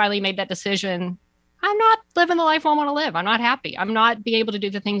 and then you finally made that decision. I'm not living the life I want to live. I'm not happy. I'm not being able to do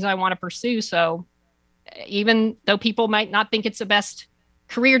the things I want to pursue. So even though people might not think it's the best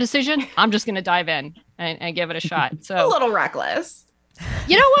career decision, I'm just going to dive in and give it a shot. So a little reckless.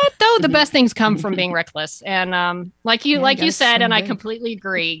 You know what, though? The best things come from being reckless. And like you said, and I completely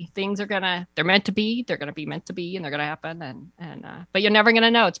agree, they're meant to be, they're going to be meant to be, and they're going to happen. But you're never going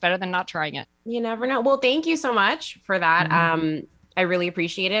to know. It's better than not trying it. You never know. Well, thank you so much for that. I really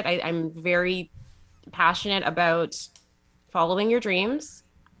appreciate it. I'm very passionate about following your dreams,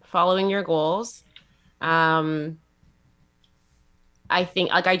 following your goals. I think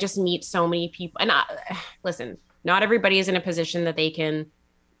I just meet so many people, and listen, not everybody is in a position that they can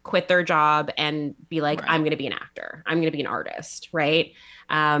quit their job and be like, right, I'm going to be an actor. I'm going to be an artist. Right.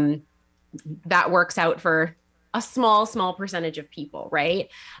 That works out for a small percentage of people. Right.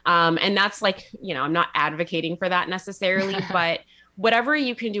 And that's I'm not advocating for that necessarily, but whatever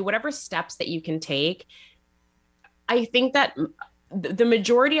you can do, whatever steps that you can take, I think that the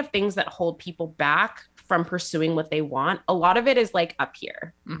majority of things that hold people back from pursuing what they want, a lot of it is up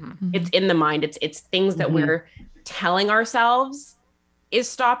here. It's in the mind. It's things that we're telling ourselves is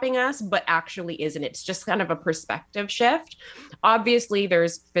stopping us, but actually isn't. It's just kind of a perspective shift. Obviously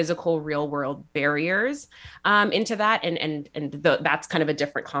there's physical real world barriers into that. And that's kind of a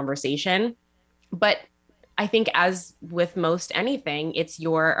different conversation. But I think, as with most anything, it's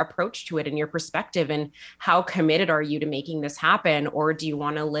your approach to it and your perspective, and how committed are you to making this happen? Or do you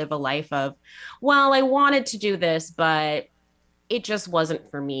want to live a life of, well, I wanted to do this, but it just wasn't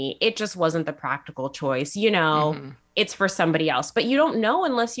for me. It just wasn't the practical choice. It's for somebody else, but you don't know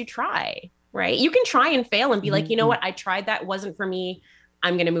unless you try, right? You can try and fail and be like, you know what? I tried that, wasn't for me.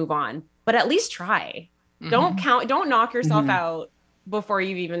 I'm going to move on, but at least try. Don't knock yourself out before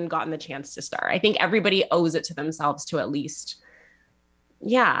you've even gotten the chance to start. I think everybody owes it to themselves to at least,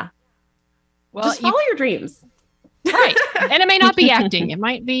 just follow your dreams. Right. And it may not be acting. It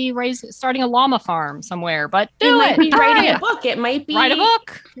might be starting a llama farm somewhere, but it might be writing a book. It might be write a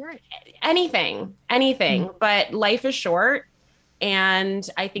book. Anything. But life is short. And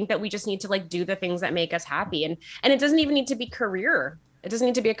I think that we just need to do the things that make us happy. And it doesn't even need to be career. It doesn't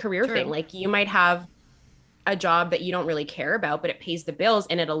need to be a career thing. You might have a job that you don't really care about, but it pays the bills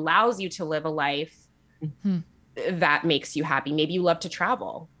and it allows you to live a life that makes you happy. Maybe you love to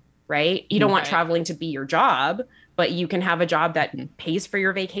travel, right? You don't want traveling to be your job, but you can have a job that pays for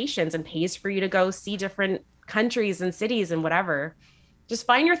your vacations and pays for you to go see different countries and cities and whatever. Just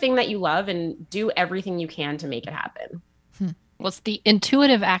find your thing that you love and do everything you can to make it happen. Well, it's The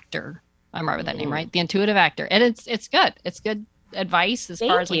Intuitive Actor. I'm right with that name, right? The Intuitive Actor. And it's good. It's good advice as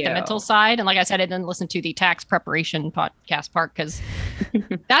far as the mental side. And like I said, I didn't listen to the tax preparation podcast part because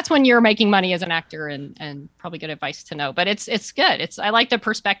that's when you're making money as an actor, and probably good advice to know. But it's good. I like the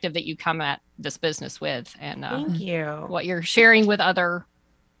perspective that you come at this business with, and thank you. What you're sharing with other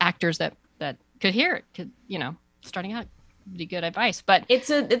actors that could hear it, starting out, be good advice. But it's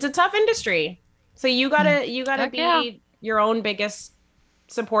a tough industry, so you gotta be your own biggest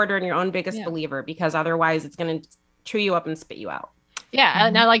supporter and your own biggest believer, because otherwise it's gonna chew you up and spit you out. Yeah.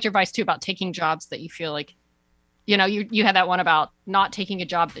 And I liked your advice too about taking jobs that you feel like, you had that one about not taking a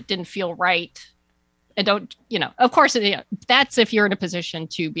job that didn't feel right. And don't, of course, that's if you're in a position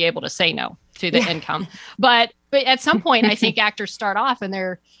to be able to say no to the income. But at some point, I think actors start off and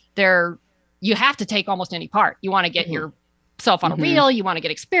you have to take almost any part. You want to get yourself on a reel, you want to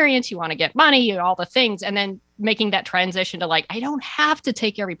get experience, you want to get money, all the things. And then making that transition to I don't have to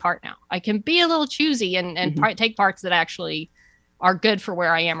take every part now. I can be a little choosy and take parts that actually are good for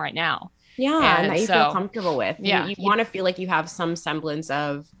where I am right now. Yeah. And that you feel comfortable with. Yeah. You want to feel like you have some semblance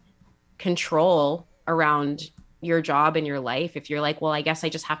of control around your job and your life, if you're like, well, I guess I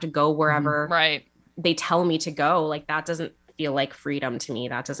just have to go wherever Right. they tell me to go, like that doesn't feel like freedom to me.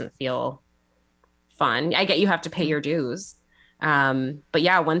 That doesn't feel fun. I get you have to pay your dues. But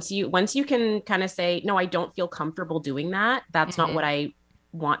yeah, once you can kind of say, no, I don't feel comfortable doing that. That's not what I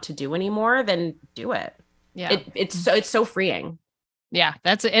want to do anymore, then do it. Yeah. It's so freeing. Yeah,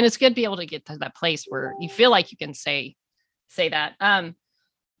 that's it. And it's good to be able to get to that place where you feel like you can say that.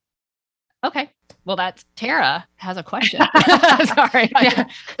 Okay. Well, that's Tara has a question. Sorry. Yeah.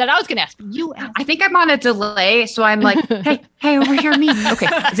 That I was going to ask you. I think I'm on a delay, so I'm like, hey, over here, me. Okay.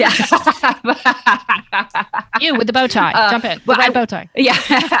 Yeah. You with the bow tie. Jump in. Well, With the bow tie. Yeah.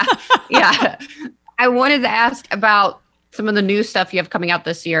 Yeah. I wanted to ask about some of the new stuff you have coming out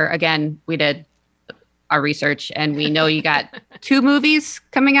this year. Again, we did our research and we know you got 2 movies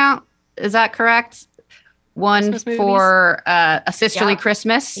coming out. Is that correct? One for A Sisterly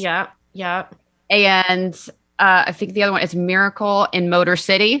Christmas. Yeah. Yeah. And I think the other one is Miracle in Motor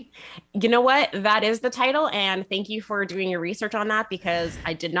City. You know what? That is the title. And thank you for doing your research on that, because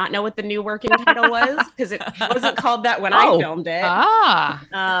I did not know what the new working title was, because it wasn't called that when I filmed it.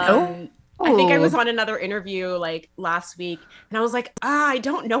 I think I was on another interview like last week and I was like, I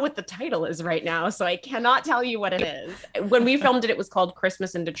don't know what the title is right now. So I cannot tell you what it is. When we filmed it, it was called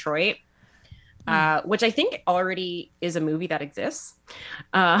Christmas in Detroit. Which I think already is a movie that exists.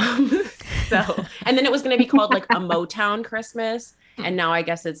 And then it was going to be called like A Motown Christmas. And now I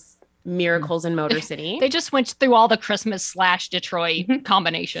guess it's Miracles in Motor City. They just went through all the Christmas / Detroit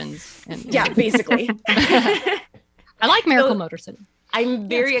combinations. And, yeah, basically. I like Miracle Motor City. I'm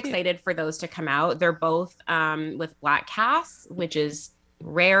very excited for those to come out. They're both with Black casts, which is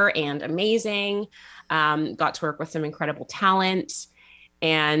rare and amazing. Got to work with some incredible talent.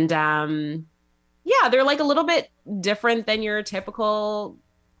 And yeah, they're like a little bit different than your typical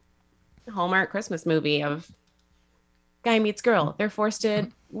Hallmark Christmas movie of guy meets girl. They're forced to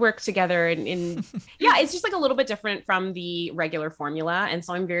work together. And yeah, it's just like a little bit different from the regular formula. And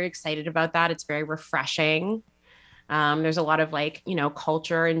so I'm very excited about that. It's very refreshing. There's a lot of like,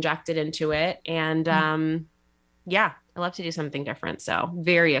 culture injected into it. And yeah, I love to do something different. So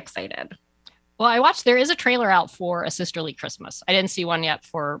very excited. Well, there is a trailer out for A Sisterly Christmas. I didn't see one yet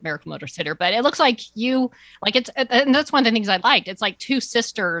for Miracle Motor City, but it looks like and that's one of the things I liked. It's like 2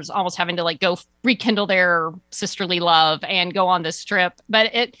 sisters almost having to like go rekindle their sisterly love and go on this trip.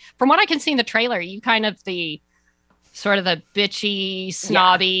 But from what I can see in the trailer, you kind of the sort of the bitchy,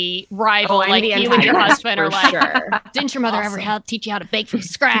 snobby rival, like you and your husband are like, didn't your mother ever teach you how to bake from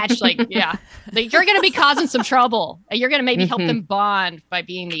scratch? Like, yeah, you're going to be causing some trouble. And you're going to maybe help them bond by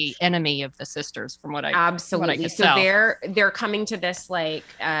being the enemy of the sisters, from what I absolutely. So they're coming to this like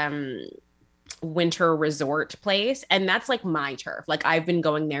winter resort place, and that's like my turf. Like I've been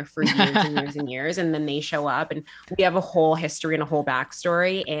going there for years and years and years, and then they show up, and we have a whole history and a whole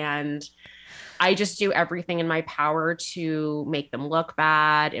backstory, and I just do everything in my power to make them look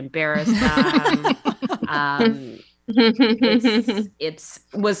bad, embarrass them. It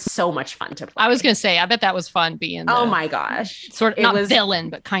was so much fun to play. I was going to say, I bet that was fun being oh my gosh. Sort of not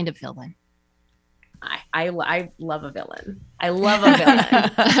villain, but kind of villain. I love a villain. I love a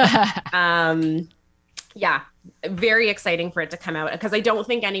villain. Yeah, very exciting for it to come out, because I don't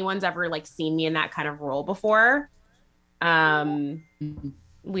think anyone's ever like seen me in that kind of role before.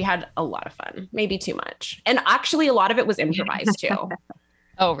 We had a lot of fun, maybe too much. And actually a lot of it was improvised too.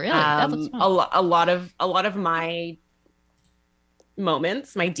 Oh, really? A lot of my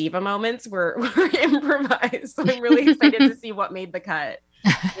moments, my diva moments were improvised. So I'm really excited to see what made the cut.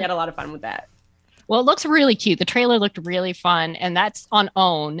 We had a lot of fun with that. Well, it looks really cute. The trailer looked really fun, and that's on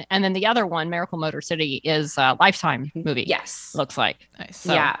OWN. And then the other one, Miracle Motor City, is a Lifetime movie. Yes. Looks like. Nice.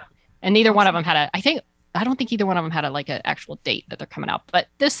 So, yeah. And neither one of them had I don't think either one of them had an actual date that they're coming out. But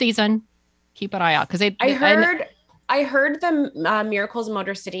this season, keep an eye out, because I heard the Miracles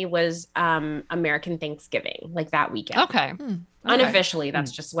Motor City was American Thanksgiving, like that weekend. Okay. Unofficially,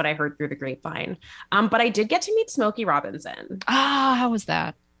 that's just what I heard through the grapevine. But I did get to meet Smokey Robinson. How was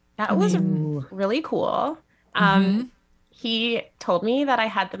that? That was really cool. He told me that I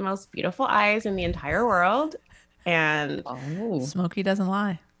had the most beautiful eyes in the entire world. And Smokey doesn't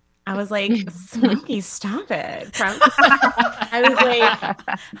lie. I was like, Smokey, stop it. I was like,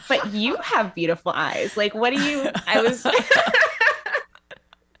 but you have beautiful eyes. Like, what do you, I was like,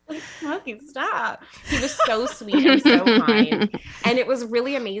 Smokey, stop. He was so sweet and so kind. And it was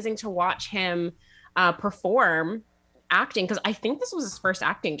really amazing to watch him perform acting, because I think this was his first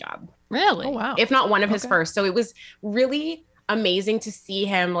acting job. Really? Oh, wow. If not one of his first. So it was really amazing to see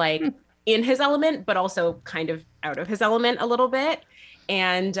him like in his element, but also kind of out of his element a little bit.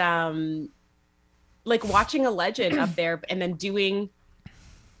 And like watching a legend up there and then doing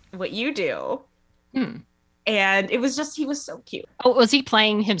what you do. And it was just, he was so cute. Oh, was he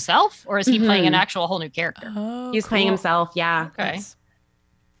playing himself or is he playing an Mhm. actual whole new character? Oh, He's playing cool. himself. Yeah. Okay. Nice.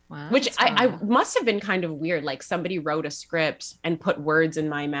 Wow. Which that's I fun. must have been kind of weird. Like somebody wrote a script and put words in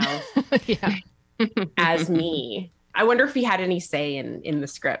my mouth yeah. as me. I wonder if he had any say in the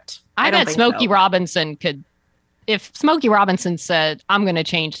script. I don't bet think Smokey so. Robinson could, if Smokey Robinson said, I'm going to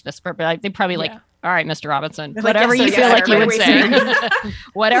change this, but they'd probably like, Yeah. all right, Mr. Robinson, They're like, whatever yes, you sir, feel yes, like sir, you right would away, say.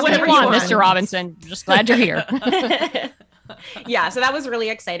 Whatever you Whatever you want, want. Mr. Robinson. Just glad you're here. Yeah, so that was really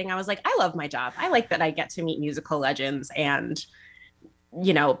exciting. I was like, I love my job. I like that I get to meet musical legends and,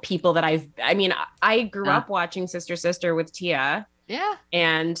 you know, people that I grew Yeah. up watching Sister Sister with Tia, Yeah.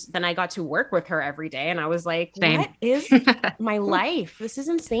 and then I got to work with her every day, and I was like, Same. what is my life? This is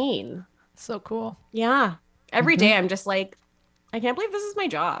insane. So cool. Yeah. Every day I'm just like, I can't believe this is my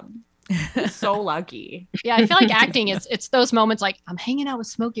job. I'm so lucky. Yeah, I feel like acting is it's those moments like I'm hanging out with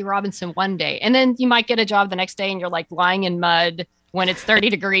Smokey Robinson one day, and then you might get a job the next day, and you're like lying in mud when it's 30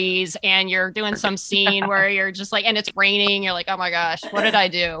 degrees, and you're doing some scene where you're just like, and it's raining. You're like, oh my gosh, what did I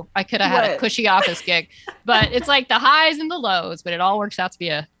do? I could have had a What? cushy office gig, but it's like the highs and the lows, but it all works out to be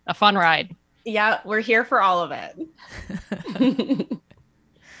a fun ride. Yeah, we're here for all of it.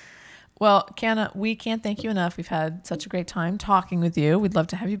 Well, Kiana, we can't thank you enough. We've had such a great time talking with you. We'd love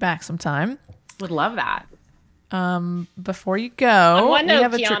to have you back sometime. Would love that. Before you go, On one we note,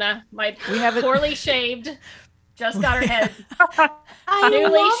 have a tri- Kiana, my we have a- poorly shaved, just got her head I newly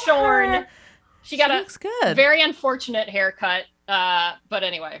love shorn. her. She got a looks good. very unfortunate haircut. But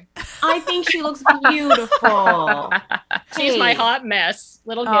anyway, I think she looks beautiful. she's my Hey. hot mess,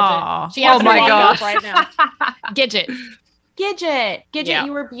 little Aw. Gidget. She has Oh to my walk gosh. off right now. Gidget, Gidget, Yeah.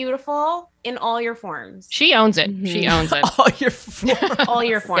 you were beautiful in all your forms. she owns it. She Mhm. owns it. All your forms. All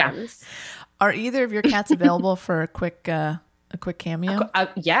your forms. Are either of your cats available for a quick cameo?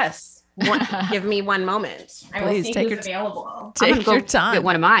 Yes. Give me one moment. I will Please, see take who's your- available. Take I'm gonna your go time. get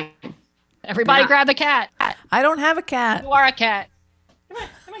one of mine. Everybody Yeah. grab the cat. I don't have a cat. You are a cat. Come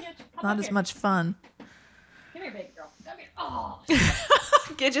on, Gidget. Come Not up as here. much fun. Come here, baby girl. Come here. Oh.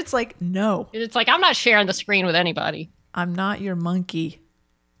 Gidget's like, no, It's like I'm not sharing the screen with anybody. I'm not your monkey.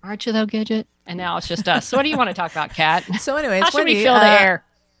 Aren't you though, Gidget? And now it's just us. So what do you want to talk about, Cat? So anyways, How should we Wendy, fill the air?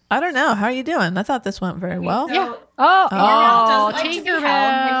 I don't know. How are you doing? I thought this went very well. So, Yeah. Oh, Oh, doesn't like to be Tinkerbell.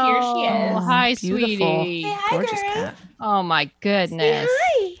 held, but here she is. Hi, Beautiful. sweetie. Say hi, Gorgeous girl. cat. Oh my goodness.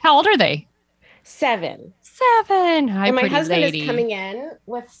 Hi. How old are they? 7. 7. Hi, And my pretty husband lady. is coming in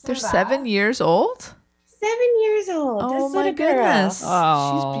with They're Simba. 7 years old. 7 years old. Oh This my little girl. goodness.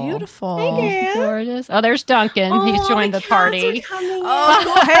 Oh. She's beautiful. Hi, girl. Gorgeous. Oh, there's Duncan. Oh, He's joined the cats party. are coming in.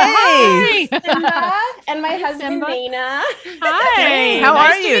 Oh, hey. Simba and my husband Simba. Nana. Hi. Hey, how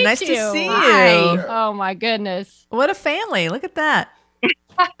Nice are to you? meet Nice to you. see Hi. you. Oh my goodness. What a family. Look at that.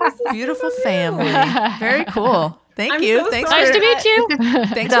 Beautiful family. Very cool. Thank I'm you. so Thanks Nice for to meet you.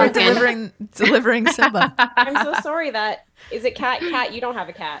 thanks for Duncan. delivering Simba. I'm so sorry that is it cat you don't have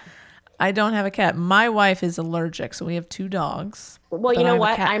a cat. I don't have a cat. My wife is allergic, so we have 2 dogs. Well, But you know I'm a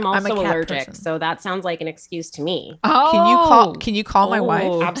what? cat- I'm I'm a also cat allergic, person. so that sounds like an excuse to me. Oh. Can you call my Oh,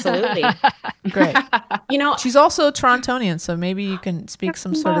 wife? Absolutely. Great. You know, She's also Torontonian, so maybe you can speak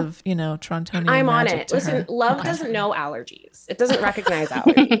some sort of, Torontonian I'm on magic it. to Listen, her. love Okay. doesn't know allergies. It doesn't recognize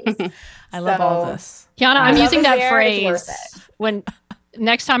allergies. I love all So- this. Kiana, I'm Love using is that there, it's worth phrase when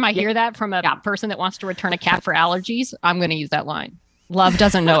next time I hear that from a person that wants to return a cat for allergies, I'm going to use that line. Love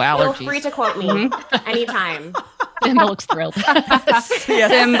doesn't know Feel allergies. free to quote me anytime. Simba looks thrilled.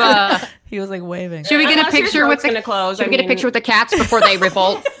 Simba. He was like waving. Should we get a Unless your picture with throat's the gonna close? Should we get a picture with the cats before they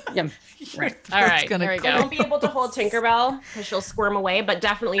revolt? Yeah. All right, gonna there we I go. won't be able to hold Tinkerbell because she'll squirm away, but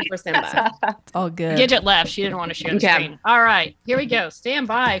definitely for Simba. It's all good. Gidget left. She didn't want to share the Okay. screen. All right, here we go. Stand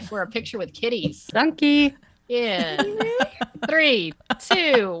by for a picture with kitties. Donkey. In 3,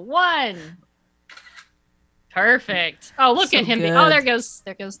 2, 1. Perfect. Oh, look So at him. good. Oh, there goes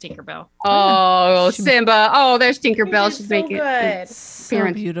Tinkerbell. Oh, Simba. Oh, there's Tinkerbell. She's She's so making good. So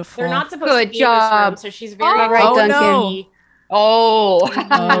Appearance. beautiful. They're not supposed Good to be in this job. room, so she's very All right, Oh, Duncan. no. Oh. Oh,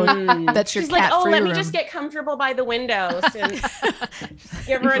 Mm. that's your She's like, cat-free let me room. just get comfortable by the window. Since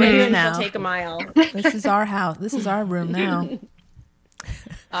give her an We're here inch, now. she'll take a mile. This is our house. This is our room now.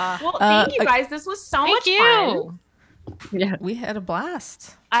 Well, thank you guys. This was so much Thank fun. you. Yeah. We had a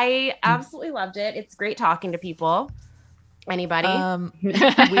blast. I absolutely loved it. It's great talking to people. Anybody?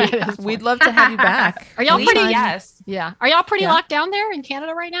 We'd love to have you back. Are y'all pretty- Anytime. Yes. Yeah. Are y'all pretty Yeah. locked down there in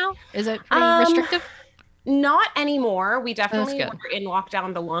Canada right now? Is it pretty restrictive? Not anymore. We definitely good. were in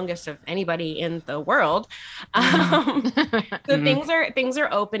lockdown the longest of anybody in the world. So Mhm. things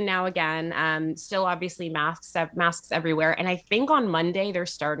are open now again. Still obviously masks everywhere. And I think on Monday they're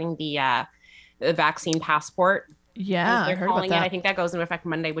starting the vaccine passport. I Yeah, think I they're heard about calling it. I that. think that goes into effect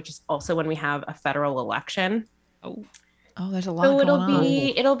Monday, which is also when we have a federal election. Oh, Oh, there's a lot So going on.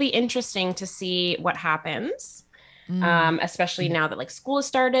 it'll be interesting to see what happens. Mm. Especially now that like school has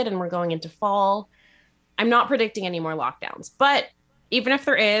started and we're going into fall. I'm not predicting any more lockdowns, but even if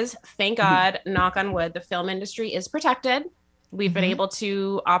there is, thank God, knock on wood, the film industry is protected. We've been Mhm. able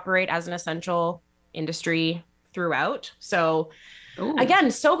to operate as an essential industry throughout. So Ooh.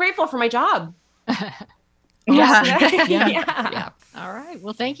 again, so grateful for my job. Yeah. yeah. All right.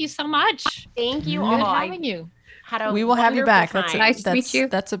 Well, thank you so much. Thank you Good Good all. having you. Had a We will have you wonderful back. That's time. Nice to meet you.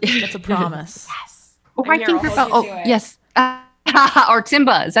 That's a promise. Yes. Oh, I'm I here. think I'll you're hold about, you to oh, it. yes. Or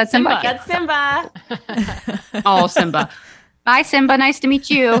Simba. Is that Simba? Simba. That's Simba. Oh, Simba. Bye, Simba. Nice to meet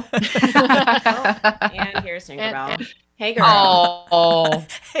you. And here's Tinkerbell. Hey, girl. Oh,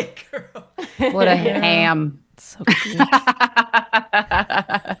 Hey, girl. what a Yeah. ham. So cute.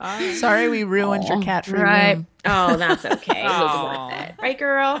 Sorry, we ruined your Aw, cat-free right. room. Oh, that's okay. It was Aw. worth it. Right,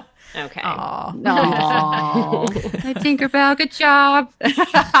 girl? Okay. Aw. No. Hey, Tinkerbell, good job.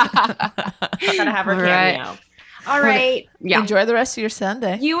 Gotta have her All right. cameo. All right. Yeah. Enjoy the rest of your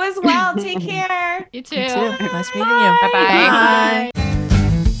Sunday. You as well. Take care. You too. You too. Nice meeting you. Bye-bye. Bye.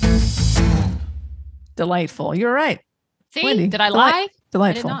 Delightful. You're right. See, Wendy, did I delight- lie? I did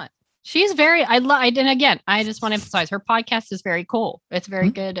Delightful. not. She's very, and again, I just want to emphasize her podcast is very cool. It's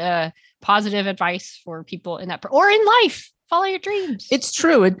very good, positive advice for people in that, or in life. Follow your dreams. It's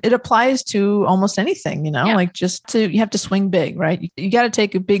true. It applies to almost anything, Yeah. like you have to swing big, right? You got to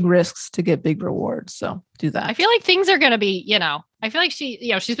take big risks to get big rewards. So do that. I feel like things are going to be, I feel like she's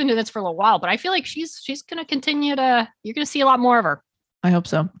been doing this for a little while, but I feel like she's going to continue you're going to see a lot more of her. I hope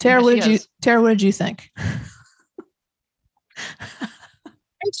so. Tara, Yeah, what she did you, is. Tara, what did you think?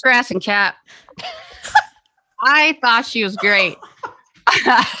 Thanks for asking, Kat. I thought she was great.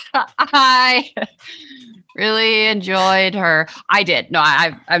 I really enjoyed her. I did. No,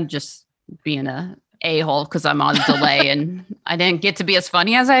 I'm just being a-hole because I'm on delay and I didn't get to be as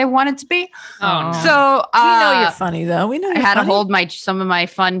funny as I wanted to be. Oh, no. So We know you're funny, though. We know I you're had to funny. hold some of my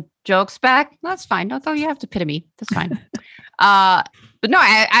fun jokes back. That's fine. No, though you have to pity me. That's fine. But no,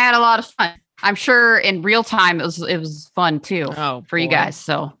 I had a lot of fun. I'm sure in real time it was fun too for you boy. guys.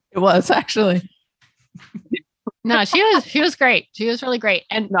 So It was actually. No, she was great. She was really great.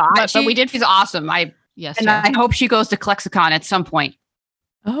 And no, but we did. She's awesome. Yes. And Tara. I hope she goes to Klexicon at some point.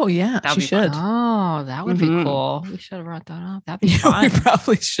 Oh, yeah. That would She be fun. should. Oh, that would Mhm. be cool. We should have brought that up. That'd be Yeah, we fun.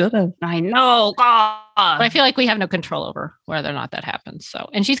 probably should have. I know. God. But I feel like we have no control over whether or not that happens. So,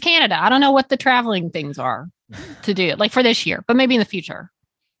 and she's Canada. I don't know what the traveling things are to do it, like for this year, but maybe in the future.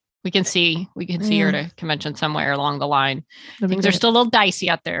 We can see her at a convention somewhere along the line. That'd be Things are great. still a little dicey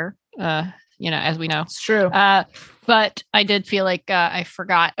out there, as we know. It's true. But I did feel like I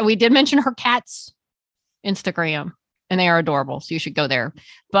forgot. We did mention her cat's Instagram, and they are adorable. So you should go there.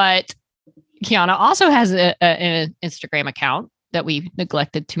 But Kiana also has an Instagram account that we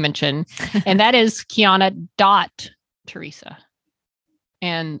neglected to mention, and that is Kiana.Teresa.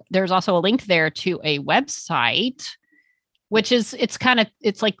 And there's also a link there to a website, which is it's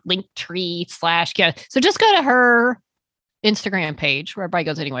like Linktree / So just go to her Instagram page where everybody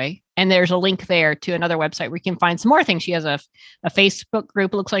goes anyway. And there's a link there to another website where you can find some more things. She has a Facebook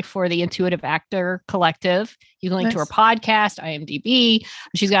group, it looks like, for the Intuitive Actor Collective. You can link to her podcast, IMDb.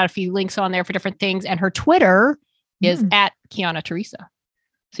 She's got a few links on there for different things. And her Twitter is at Kiana Teresa.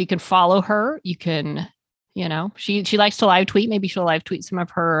 So you can follow her. You can, she likes to live tweet. Maybe she'll live tweet some of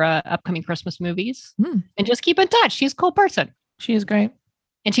her upcoming Christmas movies and just keep in touch. She's a cool person. She is great.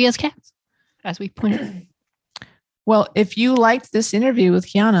 And she has cats, as we pointed out. Well, if you liked this interview with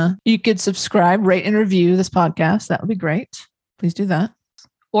Kiana, you could subscribe, rate, and review this podcast. That would be great. Please do that.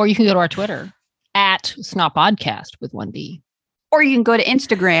 Or you can go to our Twitter at Snot Podcast with 1D. Or you can go to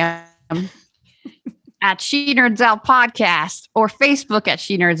Instagram at She Nerds Out Podcast or Facebook at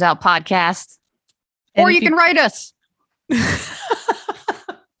She Nerds Out Podcast. And Or if you can write us.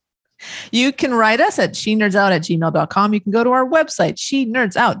 You can write us at shenerds@gmail.com. You can go to our website,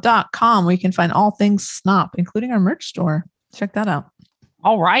 shenerdsout.com, where you can find all things Snop, including our merch store. Check that out.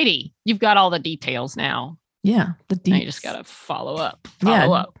 All righty. You've got all the details now. Yeah. Now you just got to follow up. Yeah.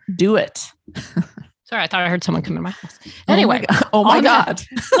 Follow up. Do it. Sorry, I thought I heard someone come in my house. Anyway, Oh my on God.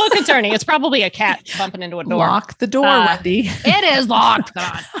 a little concerning. It's probably a cat bumping into a door. Lock the door, Wendy. It is locked.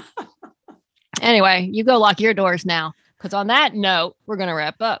 God. Anyway, you go lock your doors now. Because on that note, we're going to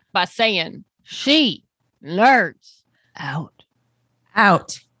wrap up by saying she Nerds. Out.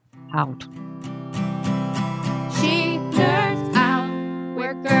 Out. She nerds out.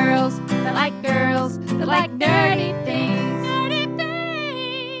 We're girls that like nerdy things. Nerdy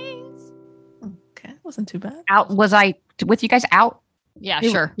things. Okay, that wasn't too bad. Out. Was I with you guys out? Yeah,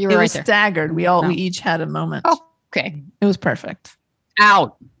 It- sure. You It were right was there. staggered. We No. each had a moment. Oh. Okay. It was perfect.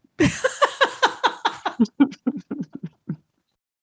 Out.